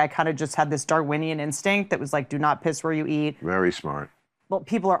 Like I kind of just had this Darwinian instinct that was like, do not piss where you eat. Very smart. Well,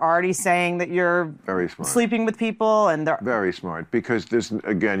 people are already saying that you're very smart. Sleeping with people, and they're very smart, because this,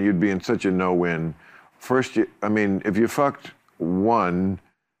 again, you'd be in such a no-win. First, if you fucked one,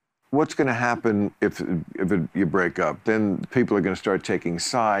 what's going to happen if you break up? Then people are going to start taking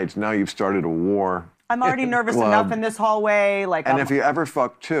sides. Now you've started a war. I'm already nervous enough in this hallway. And if you ever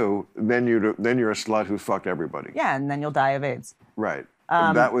fuck two, then you're a slut who's fucked everybody. Yeah, and then you'll die of AIDS. Right.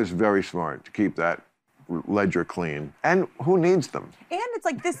 That was very smart to keep that ledger clean. And who needs them? And it's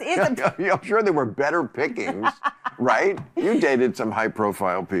like, this is I'm sure there were better pickings, right? You dated some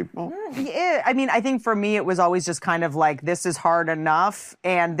high-profile people. Yeah, I think for me it was always just kind of like, this is hard enough,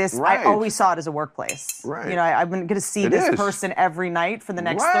 and this I always saw it as a workplace. Right. I'm going to see this person every night for the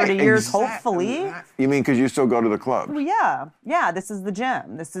next 30 years, hopefully. You mean because you still go to the club? Well, yeah. This is the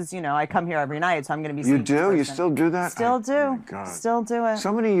gym. This is, I come here every night, so I'm going to be seeing You do? You still do that? Still do. Oh my God. Still do it.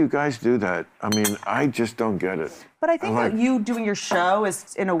 So many of you guys do that. I just don't get it. But I think that you doing your show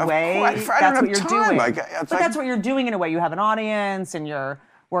is, in a way, that's what you're doing. That's what you're doing in a way. You have an audience, and you're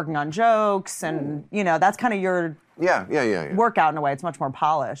working on jokes, and, that's kind of your workout in a way. It's much more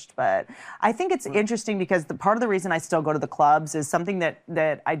polished. But I think it's interesting because part of the reason I still go to the clubs is something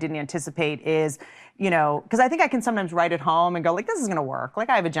that I didn't anticipate is, because I think I can sometimes write at home and go, like, this is going to work.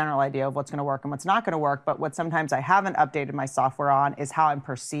 Like, I have a general idea of what's going to work and what's not going to work. But what sometimes I haven't updated my software on is how I'm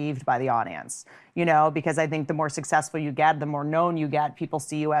perceived by the audience. Because I think the more successful you get, the more known you get, people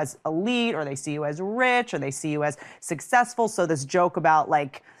see you as elite, or they see you as rich, or they see you as successful. So this joke about,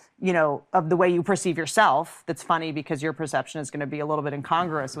 like, of the way you perceive yourself, that's funny because your perception is going to be a little bit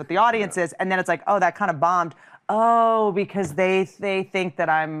incongruous with the audience's. And then it's like, oh, that kind of bombed. Oh, because they think that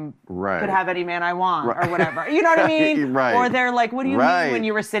I'm could have any man I want or whatever. You know what I mean? Right. Or they're like, what do you mean when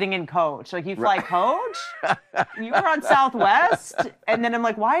you were sitting in coach? Like, you fly coach? You were on Southwest? And then I'm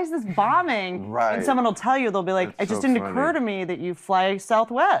like, why is this bombing? Right. And someone will tell you, they'll be like, it just didn't occur to me that you fly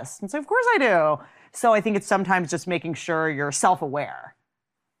Southwest. And so, of course I do. So I think it's sometimes just making sure you're self-aware.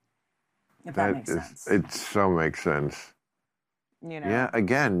 If that makes sense. It so makes sense. Yeah,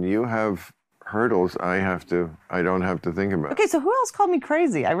 again, you have hurdles I don't have to think about. Okay, so who else called me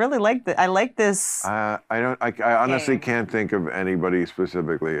crazy? I really like that. I like this. I honestly can't think of anybody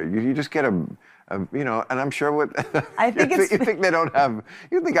specifically. You just get and I'm sure what I think you think they don't have.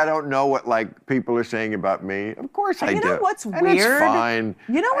 You think I don't know what like people are saying about me? Of course I do. You know what's and weird? It's fine.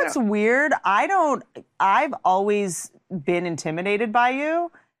 You know what's weird? I've always been intimidated by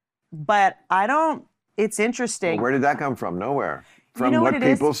you, but I don't. It's interesting. Well, where did that come from? Nowhere. From what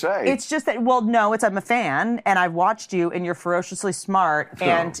people say. It's just that, I'm a fan, and I've watched you, and you're ferociously smart,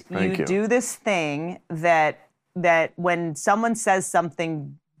 and you do this thing that when someone says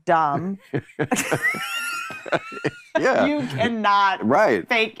something dumb, you cannot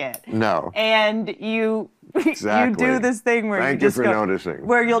fake it. No. And you do this thing where Thank you for noticing.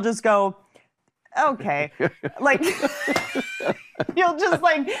 Where you'll just go, okay. Like, you'll just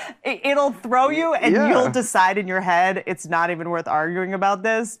it'll throw you, and you'll decide in your head it's not even worth arguing about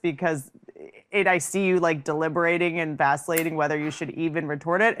this because I see you like deliberating and vacillating whether you should even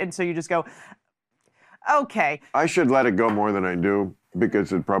retort it. And so you just go, okay. I should let it go more than I do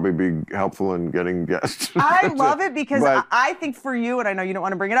because it'd probably be helpful in getting guests. I love it because I think for you, and I know you don't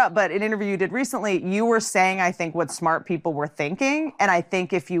want to bring it up, but an interview you did recently, you were saying, I think, what smart people were thinking. And I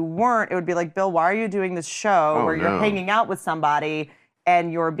think if you weren't, it would be like, Bill, why are you doing this show where you're hanging out with somebody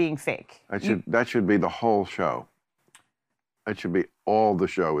and you're being fake? That should be the whole show. That should be all the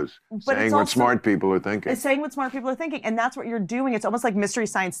show is saying what smart people are thinking. It's saying what smart people are thinking. And that's what you're doing. It's almost like Mystery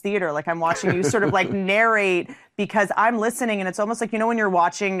Science Theater. Like I'm watching you sort of like narrate because I'm listening. And it's almost like, when you're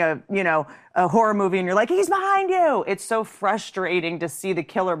watching a horror movie and you're like, he's behind you. It's so frustrating to see the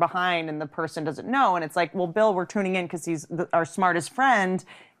killer behind and the person doesn't know. And it's like, well, Bill, we're tuning in because he's our smartest friend.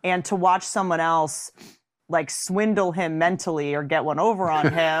 And to watch someone else like swindle him mentally or get one over on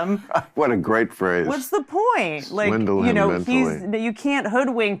him. What a great phrase. What's the point? Like, swindle him mentally. You can't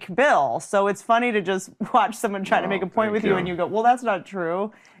hoodwink Bill. So it's funny to just watch someone try to make a point with you and you go, well, that's not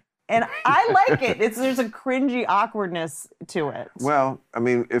true. And I like it. There's a cringy awkwardness to it. Well, I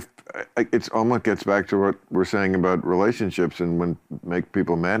mean, if it almost gets back to what we're saying about relationships and when make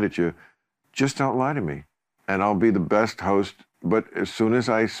people mad at you, just don't lie to me. And I'll be the best host. But as soon as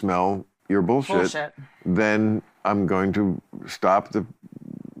I smell your bullshit, then I'm going to stop the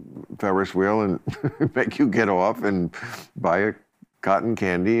Ferris wheel and make you get off and buy a cotton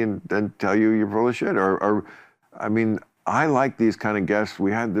candy and then tell you you're full of shit. I mean, I like these kind of guests.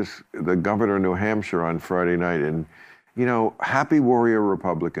 We had the governor of New Hampshire on Friday night, and, happy warrior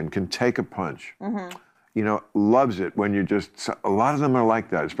Republican, can take a punch. Mm-hmm. Loves it when a lot of them are like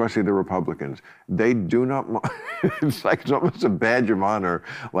that, especially the Republicans. They do not, it's almost a badge of honor,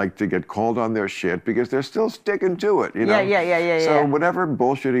 like to get called on their shit because they're still sticking to it, Yeah. So whatever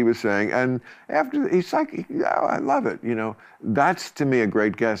bullshit he was saying, and after, he's like, I love it, That's to me a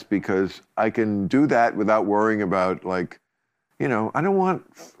great guest because I can do that without worrying about I don't want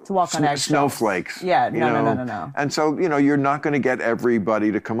to walk on eggshells. Snowflakes. Yeah, no. And so, you're not going to get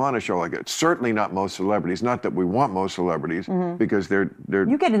everybody to come on a show like it. Certainly not most celebrities. Not that we want most celebrities, because they're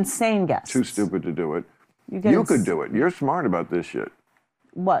you get insane guests. Too stupid to do it. You could do it. You're smart about this shit.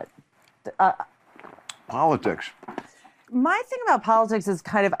 What? Politics. My thing about politics is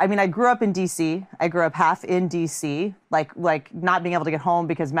I grew up in D.C. I grew up half in D.C., like not being able to get home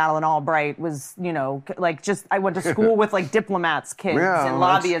because Madeleine Albright was, I went to school with diplomats' kids and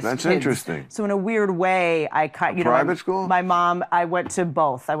lobbyists' that's kids. Interesting. So in a weird way, private school? My mom, I went to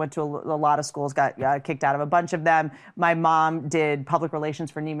both. I went to a lot of schools, got kicked out of a bunch of them. My mom did public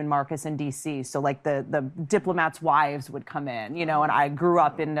relations for Neiman Marcus in D.C. So the diplomats' wives would come in, and I grew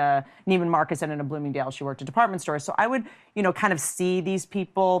up in Neiman Marcus and in a Bloomingdale. She worked at department stores. So I would, kind of see these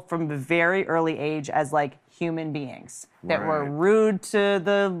people from a very early age as human beings that were rude to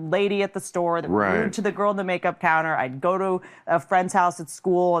the lady at the store, that were rude to the girl at the makeup counter. I'd go to a friend's house at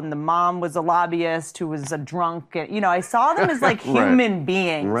school and the mom was a lobbyist who was a drunk. I saw them as human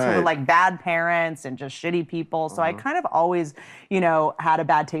beings who were bad parents and just shitty people. So I kind of always, had a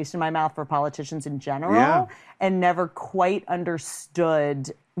bad taste in my mouth for politicians in general and never quite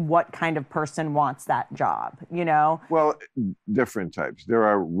understood what kind of person wants that job, Well, different types. There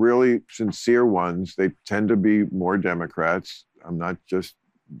are really sincere ones. They tend to be more Democrats. I'm not just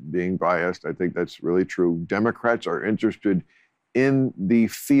being biased. I think that's really true. Democrats are interested in the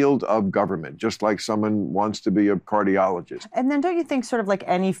field of government, just like someone wants to be a cardiologist. And then don't you think sort of like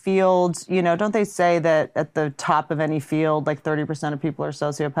any field, don't they say that at the top of any field, 30% of people are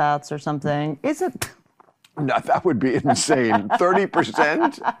sociopaths or something? Is it... No, that would be insane.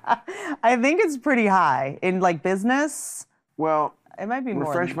 30%? I think it's pretty high. In business? Well, it might be more.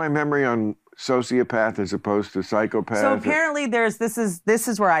 Refresh my memory on sociopath as opposed to psychopath. So apparently this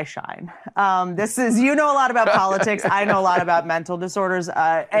is where I shine. You know a lot about politics. I know a lot about mental disorders.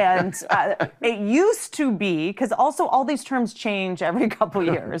 And it used to be, because also all these terms change every couple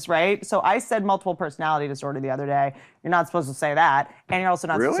years, right? So I said multiple personality disorder the other day. You're not supposed to say that. And you're also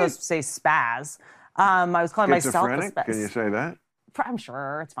not supposed to say spaz. I was calling myself a spaz. Can you say that? I'm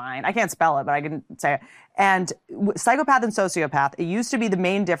sure it's fine. I can't spell it, but I can say it. And psychopath and sociopath, it used to be the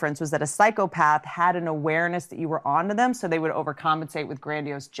main difference was that a psychopath had an awareness that you were onto them, so they would overcompensate with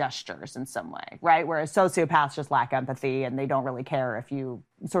grandiose gestures in some way, right? Whereas sociopaths just lack empathy and they don't really care if you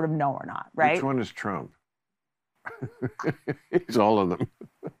sort of know or not, right? Which one is Trump? He's all of them.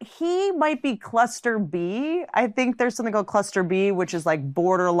 He might be cluster B. I think there's something called cluster B, which is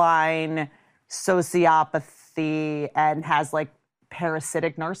borderline sociopathy and has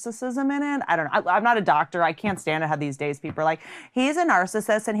parasitic narcissism in it. I don't know. I'm not a doctor. I can't stand it how these days people are like, he's a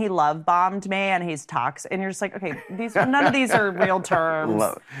narcissist and he love bombed me and he's toxic. And you're just like, okay, none of these are real terms.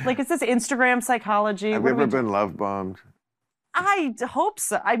 Like, is this Instagram psychology? Have you ever been love bombed? I hope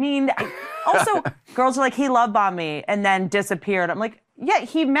so. I mean, also, girls are like, he love bombed me and then disappeared. I'm like, yeah,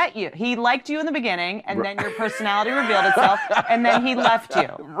 he met you. He liked you in the beginning, and then your personality revealed itself, and then he left you.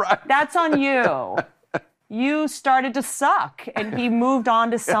 Right. That's on you. You started to suck, and he moved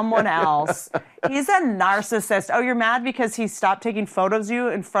on to someone else. He's a narcissist. Oh, you're mad because he stopped taking photos of you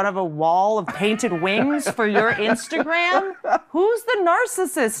in front of a wall of painted wings for your Instagram? Who's the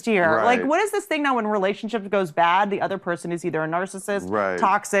narcissist here? Right. Like, what is this thing now when relationship goes bad, the other person is either a narcissist,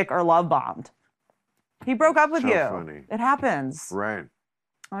 toxic, or love bombed? He broke up with you. Funny. It happens. Right.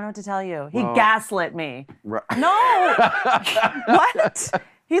 I don't know what to tell you. He gaslit me. Right. No. What?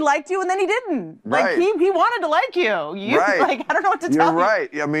 He liked you and then he didn't. Like, he wanted to like you. Like, I don't know what to tell you. You're right.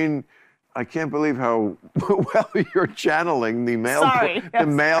 I mean, I can't believe how well you're channeling the male.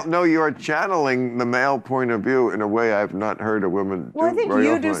 No, you're channeling the male point of view in a way I've not heard a woman do. Well, I think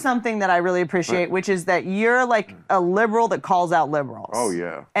you do something that I really appreciate, which is that you're like a liberal that calls out liberals. Oh,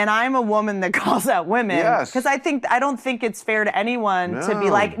 yeah. And I'm a woman that calls out women. Yes. Because I don't think it's fair to anyone to be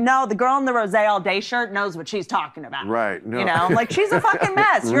like, no, the girl in the rosé all day shirt knows what she's talking about. Right. No. You know, like, she's a fucking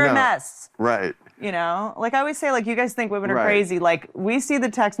mess. You're a mess. Right. You know, like I always say, like, you guys think women are crazy. Like, we see the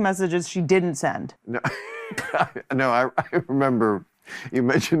text messages she didn't send. No, I remember you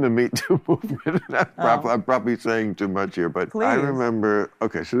mentioned the Me Too movement. I'm probably saying too much here, but I remember,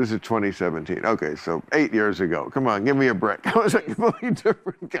 okay, so this is 2017. Okay, so 8 years ago. Come on, give me a break. I was a completely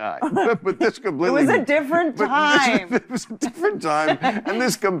different guy. But this completely... It was a different time. It was a different time, and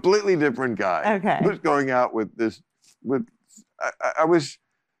this completely different guy was going out with this, I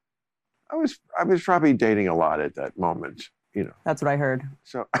was probably dating a lot at that moment, you know. That's what I heard.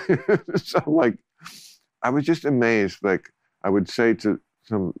 So like, I was just amazed. Like, I would say to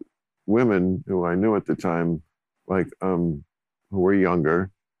some women who I knew at the time, like, who were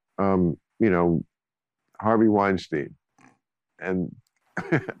younger, you know, Harvey Weinstein. And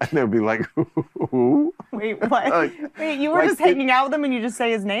they'd be like, who? Wait, what? Wait, you were just hanging out with him and you just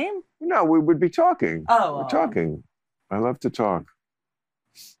say his name? No, we would be talking. Oh. We're talking. I love to talk.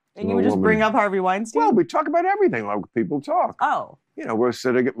 And you would just bring up Harvey Weinstein? Well, we talk about everything like people talk. Oh. You know, we're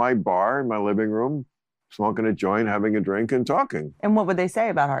sitting at my bar in my living room, smoking a joint, having a drink, and talking. And what would they say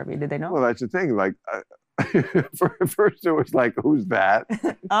about Harvey? Did they know? Well, that's the thing. Like, first it was like, who's that?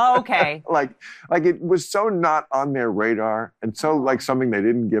 Oh, okay. like it was so not on their radar, and so like something they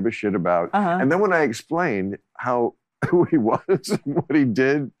didn't give a shit about. And then when I explained who he was and what he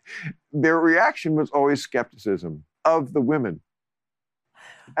did, their reaction was always skepticism of the women.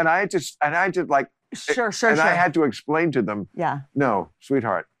 And I just like, sure. I had to explain to them, yeah, no,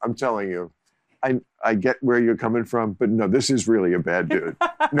 sweetheart, I'm telling you, I get where you're coming from, but no, this is really a bad dude.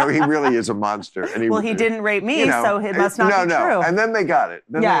 No, he really is a monster. And he didn't rape me, so it must not be true. And then they got it.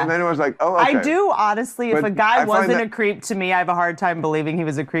 And then it was like, oh, okay. I do, honestly, if a guy wasn't a creep to me, I have a hard time believing he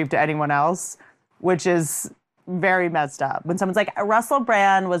was a creep to anyone else, which is very messed up. When someone's like, Russell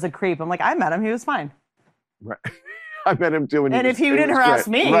Brand was a creep, I'm like, I met him, he was fine. Right. I met him too. And if he didn't harass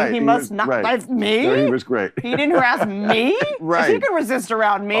me, he must not. That's me? No, he was great. He didn't harass me? Right. If he could resist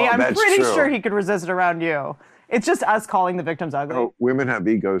around me, I'm pretty sure he could resist around you. It's just us calling the victims ugly. Oh, women have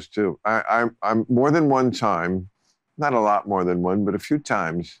egos too. I'm more than one time, not a lot more than one, but a few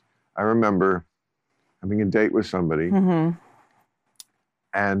times, I remember having a date with somebody,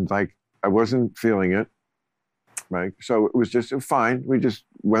 and like I wasn't feeling it. Right. So it was just fine. We just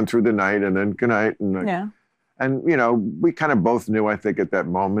went through the night, and then good night, and And, you know, we kind of both knew, I think, at that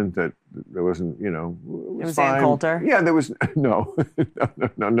moment that there wasn't, you know, it was Ann Coulter? Yeah, there was, no,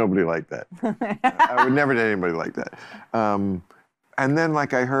 nobody like that. I would never date anybody like that. And then,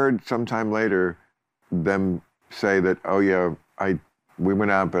 like, I heard sometime later them say that, oh, yeah, we went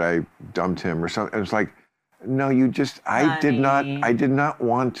out, but I dumped him or something. And it's like, no, I did not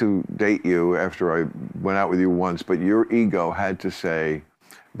want to date you after I went out with you once, but your ego had to say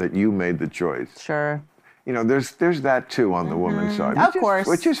that you made the choice. Sure. You know, there's that too on the woman's side,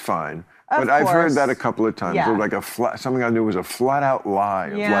 which is fine. But I've heard that a couple of times. Yeah. It was like something I knew was a flat out lie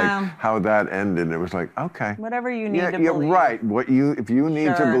of like how that ended. It was like, okay, whatever you need to believe. Yeah, right. If you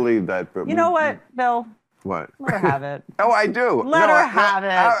need to believe that, but you know what, Bill? What? Let her have it. Oh, I do. Let her have it.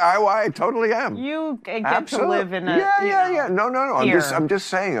 I totally am. You get to live in a yeah. No. I'm just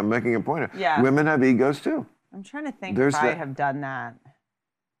saying. I'm making a point. Women have egos too. I'm trying to think if I have done that.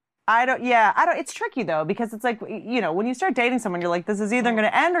 I don't. It's tricky though, because it's like, you know, when you start dating someone, you're like, this is either going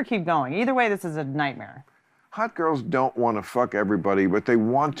to end or keep going. Either way, this is a nightmare. hot girls don't want to fuck everybody, but they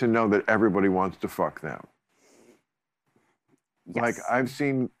want to know that everybody wants to fuck them. Yes. Like, I've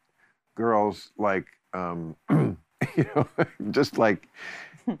seen girls, like, just like,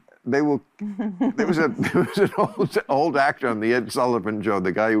 there was an old actor on the Ed Sullivan Show,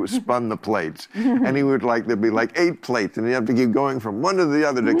 the guy who spun the plates, and he would there'd be 8 plates, and he'd have to keep going from one to the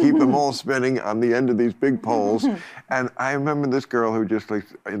other to keep them all spinning on the end of these big poles. And I remember this girl who just the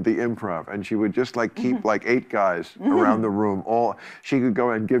improv, and she would just keep 8 guys around the room. She could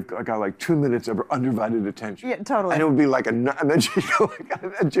go and give a guy 2 minutes of her undivided attention. Yeah, totally. And it would be and then she'd go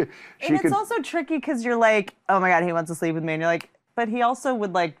it's also tricky because you're like, oh my God, he wants to sleep with me, and you're like, but he also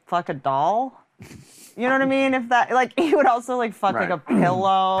would fuck a doll. You know what I mean? If that he would also fuck a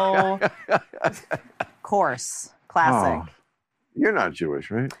pillow. Course. Classic. Oh, you're not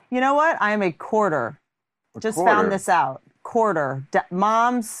Jewish, right? You know what? I am a quarter. Just found this out. Quarter.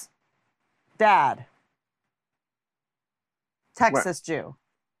 Mom's dad. Texas Jew.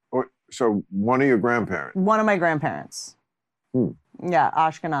 So one of your grandparents? One of my grandparents. Yeah,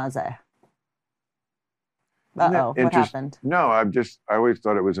 Ashkenazi. Uh-oh, what happened? No, I always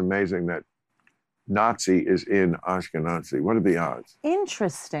thought it was amazing that Nazi is in Ashkenazi. What are the odds?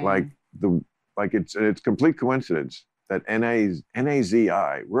 Interesting. It's complete coincidence that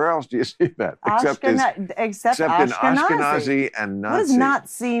N-A-Z-I. Where else do you see that? Except in Ashkenazi. Ashkenazi and Nazi. What does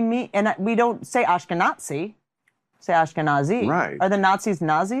Nazi mean? And we don't say Ashkenazi. Say Ashkenazi. Right. Are the Nazis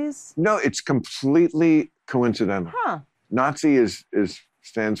Nazis? No, it's completely coincidental. Huh. Nazi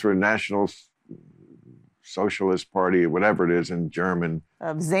stands for National Socialist Party, whatever it is in German.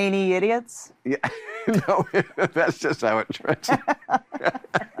 Of zany idiots? Yeah. No, that's just how it translates.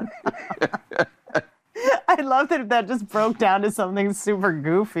 I love that just broke down to something super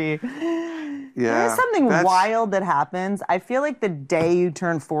goofy. Yeah. There's something wild that happens. I feel like the day you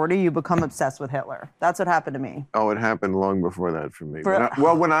turn 40, you become obsessed with Hitler. That's what happened to me. Oh, it happened long before that for me.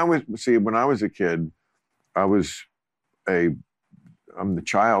 When I was a kid, I'm the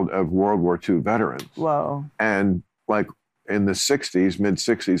child of World War II veterans. Whoa. And in the 60s,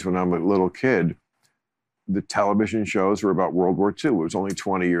 mid-60s, when I'm a little kid, the television shows were about World War II. It was only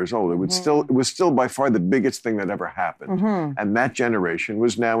 20 years old. It was still by far the biggest thing that ever happened. And that generation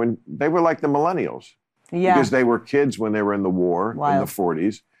was now they were like the millennials. Yeah. Because they were kids when they were in the war in the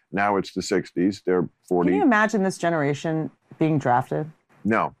 40s. Now it's the 60s. They're 40. Can you imagine this generation being drafted?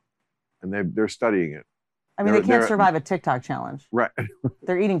 No. And they're studying it. I mean, they can't survive a TikTok challenge. Right.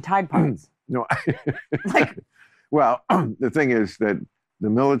 They're eating Tide Pods. No. Well, the thing is that the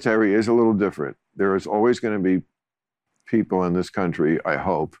military is a little different. There is always going to be people in this country, I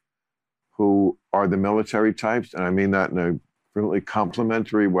hope, who are the military types, and I mean that in a really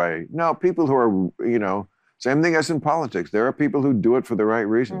complimentary way. No, people who are, same thing as in politics. There are people who do it for the right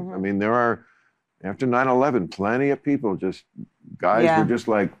reasons. I mean, there are, after 9/11, plenty of people, guys were just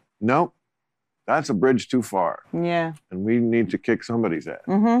like, nope, that's a bridge too far. Yeah. And we need to kick somebody's ass.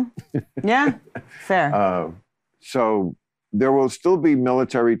 Yeah, fair. So there will still be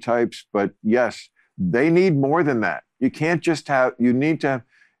military types, but yes, they need more than that. You can't just you need to,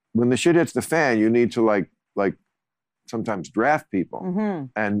 when the shit hits the fan, you need to sometimes draft people.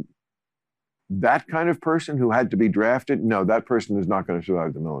 And that kind of person who had to be drafted, no, that person is not going to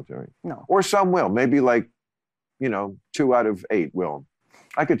survive the military. No. Or some will, maybe 2 out of 8 will.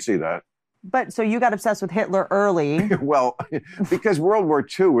 I could see that. But so you got obsessed with Hitler early. Well, because World War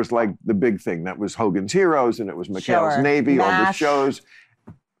II was the big thing. That was Hogan's Heroes, and it was McHale's Navy, all the shows.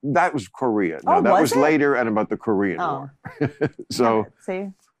 That was Korea. No, that was later and about the Korean War. So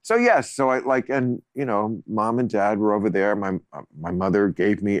yes, so Mom and Dad were over there. My mother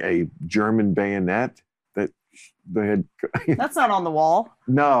gave me a German bayonet that they had. That's not on the wall.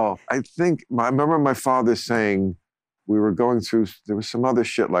 No, I remember my father saying, we were going through, there was some other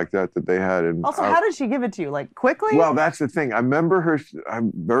shit like that they had. And also, how did she give it to you? Quickly? Well, that's the thing. I remember I have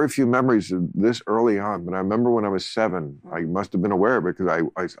very few memories of this early on, but I remember when I was 7, I must have been aware of it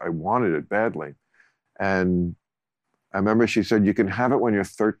because I wanted it badly. And I remember she said, you can have it when you're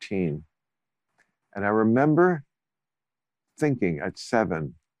 13. And I remember thinking at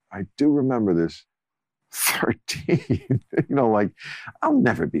 7, I do remember this, 13, I'll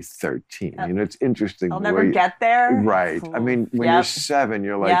never be 13. It's interesting. I'll never get there. Right. I mean, when you're 7,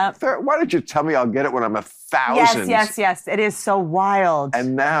 you're like, why did you tell me I'll get it when I'm 1,000? Yes. It is so wild.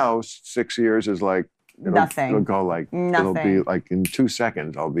 And now 6 years is nothing. It'll go nothing. It'll be in 2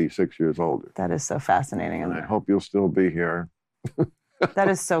 seconds, I'll be 6 years older. That is so fascinating. And I hope you'll still be here. That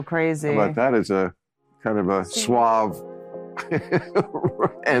is so crazy. But that is a kind of a suave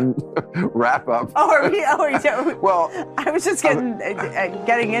and wrap up. Well, I was just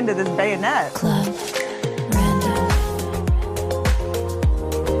getting into this bayonet. Club.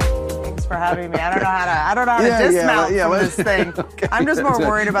 for having me. I don't know how to dismount from this thing. Okay. I'm just more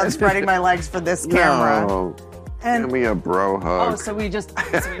worried about spreading my legs for this camera. No. And give me a bro hug. Oh, so we just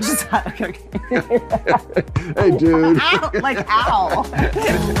okay. Hey, dude. Ow, like,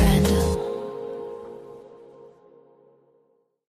 ow.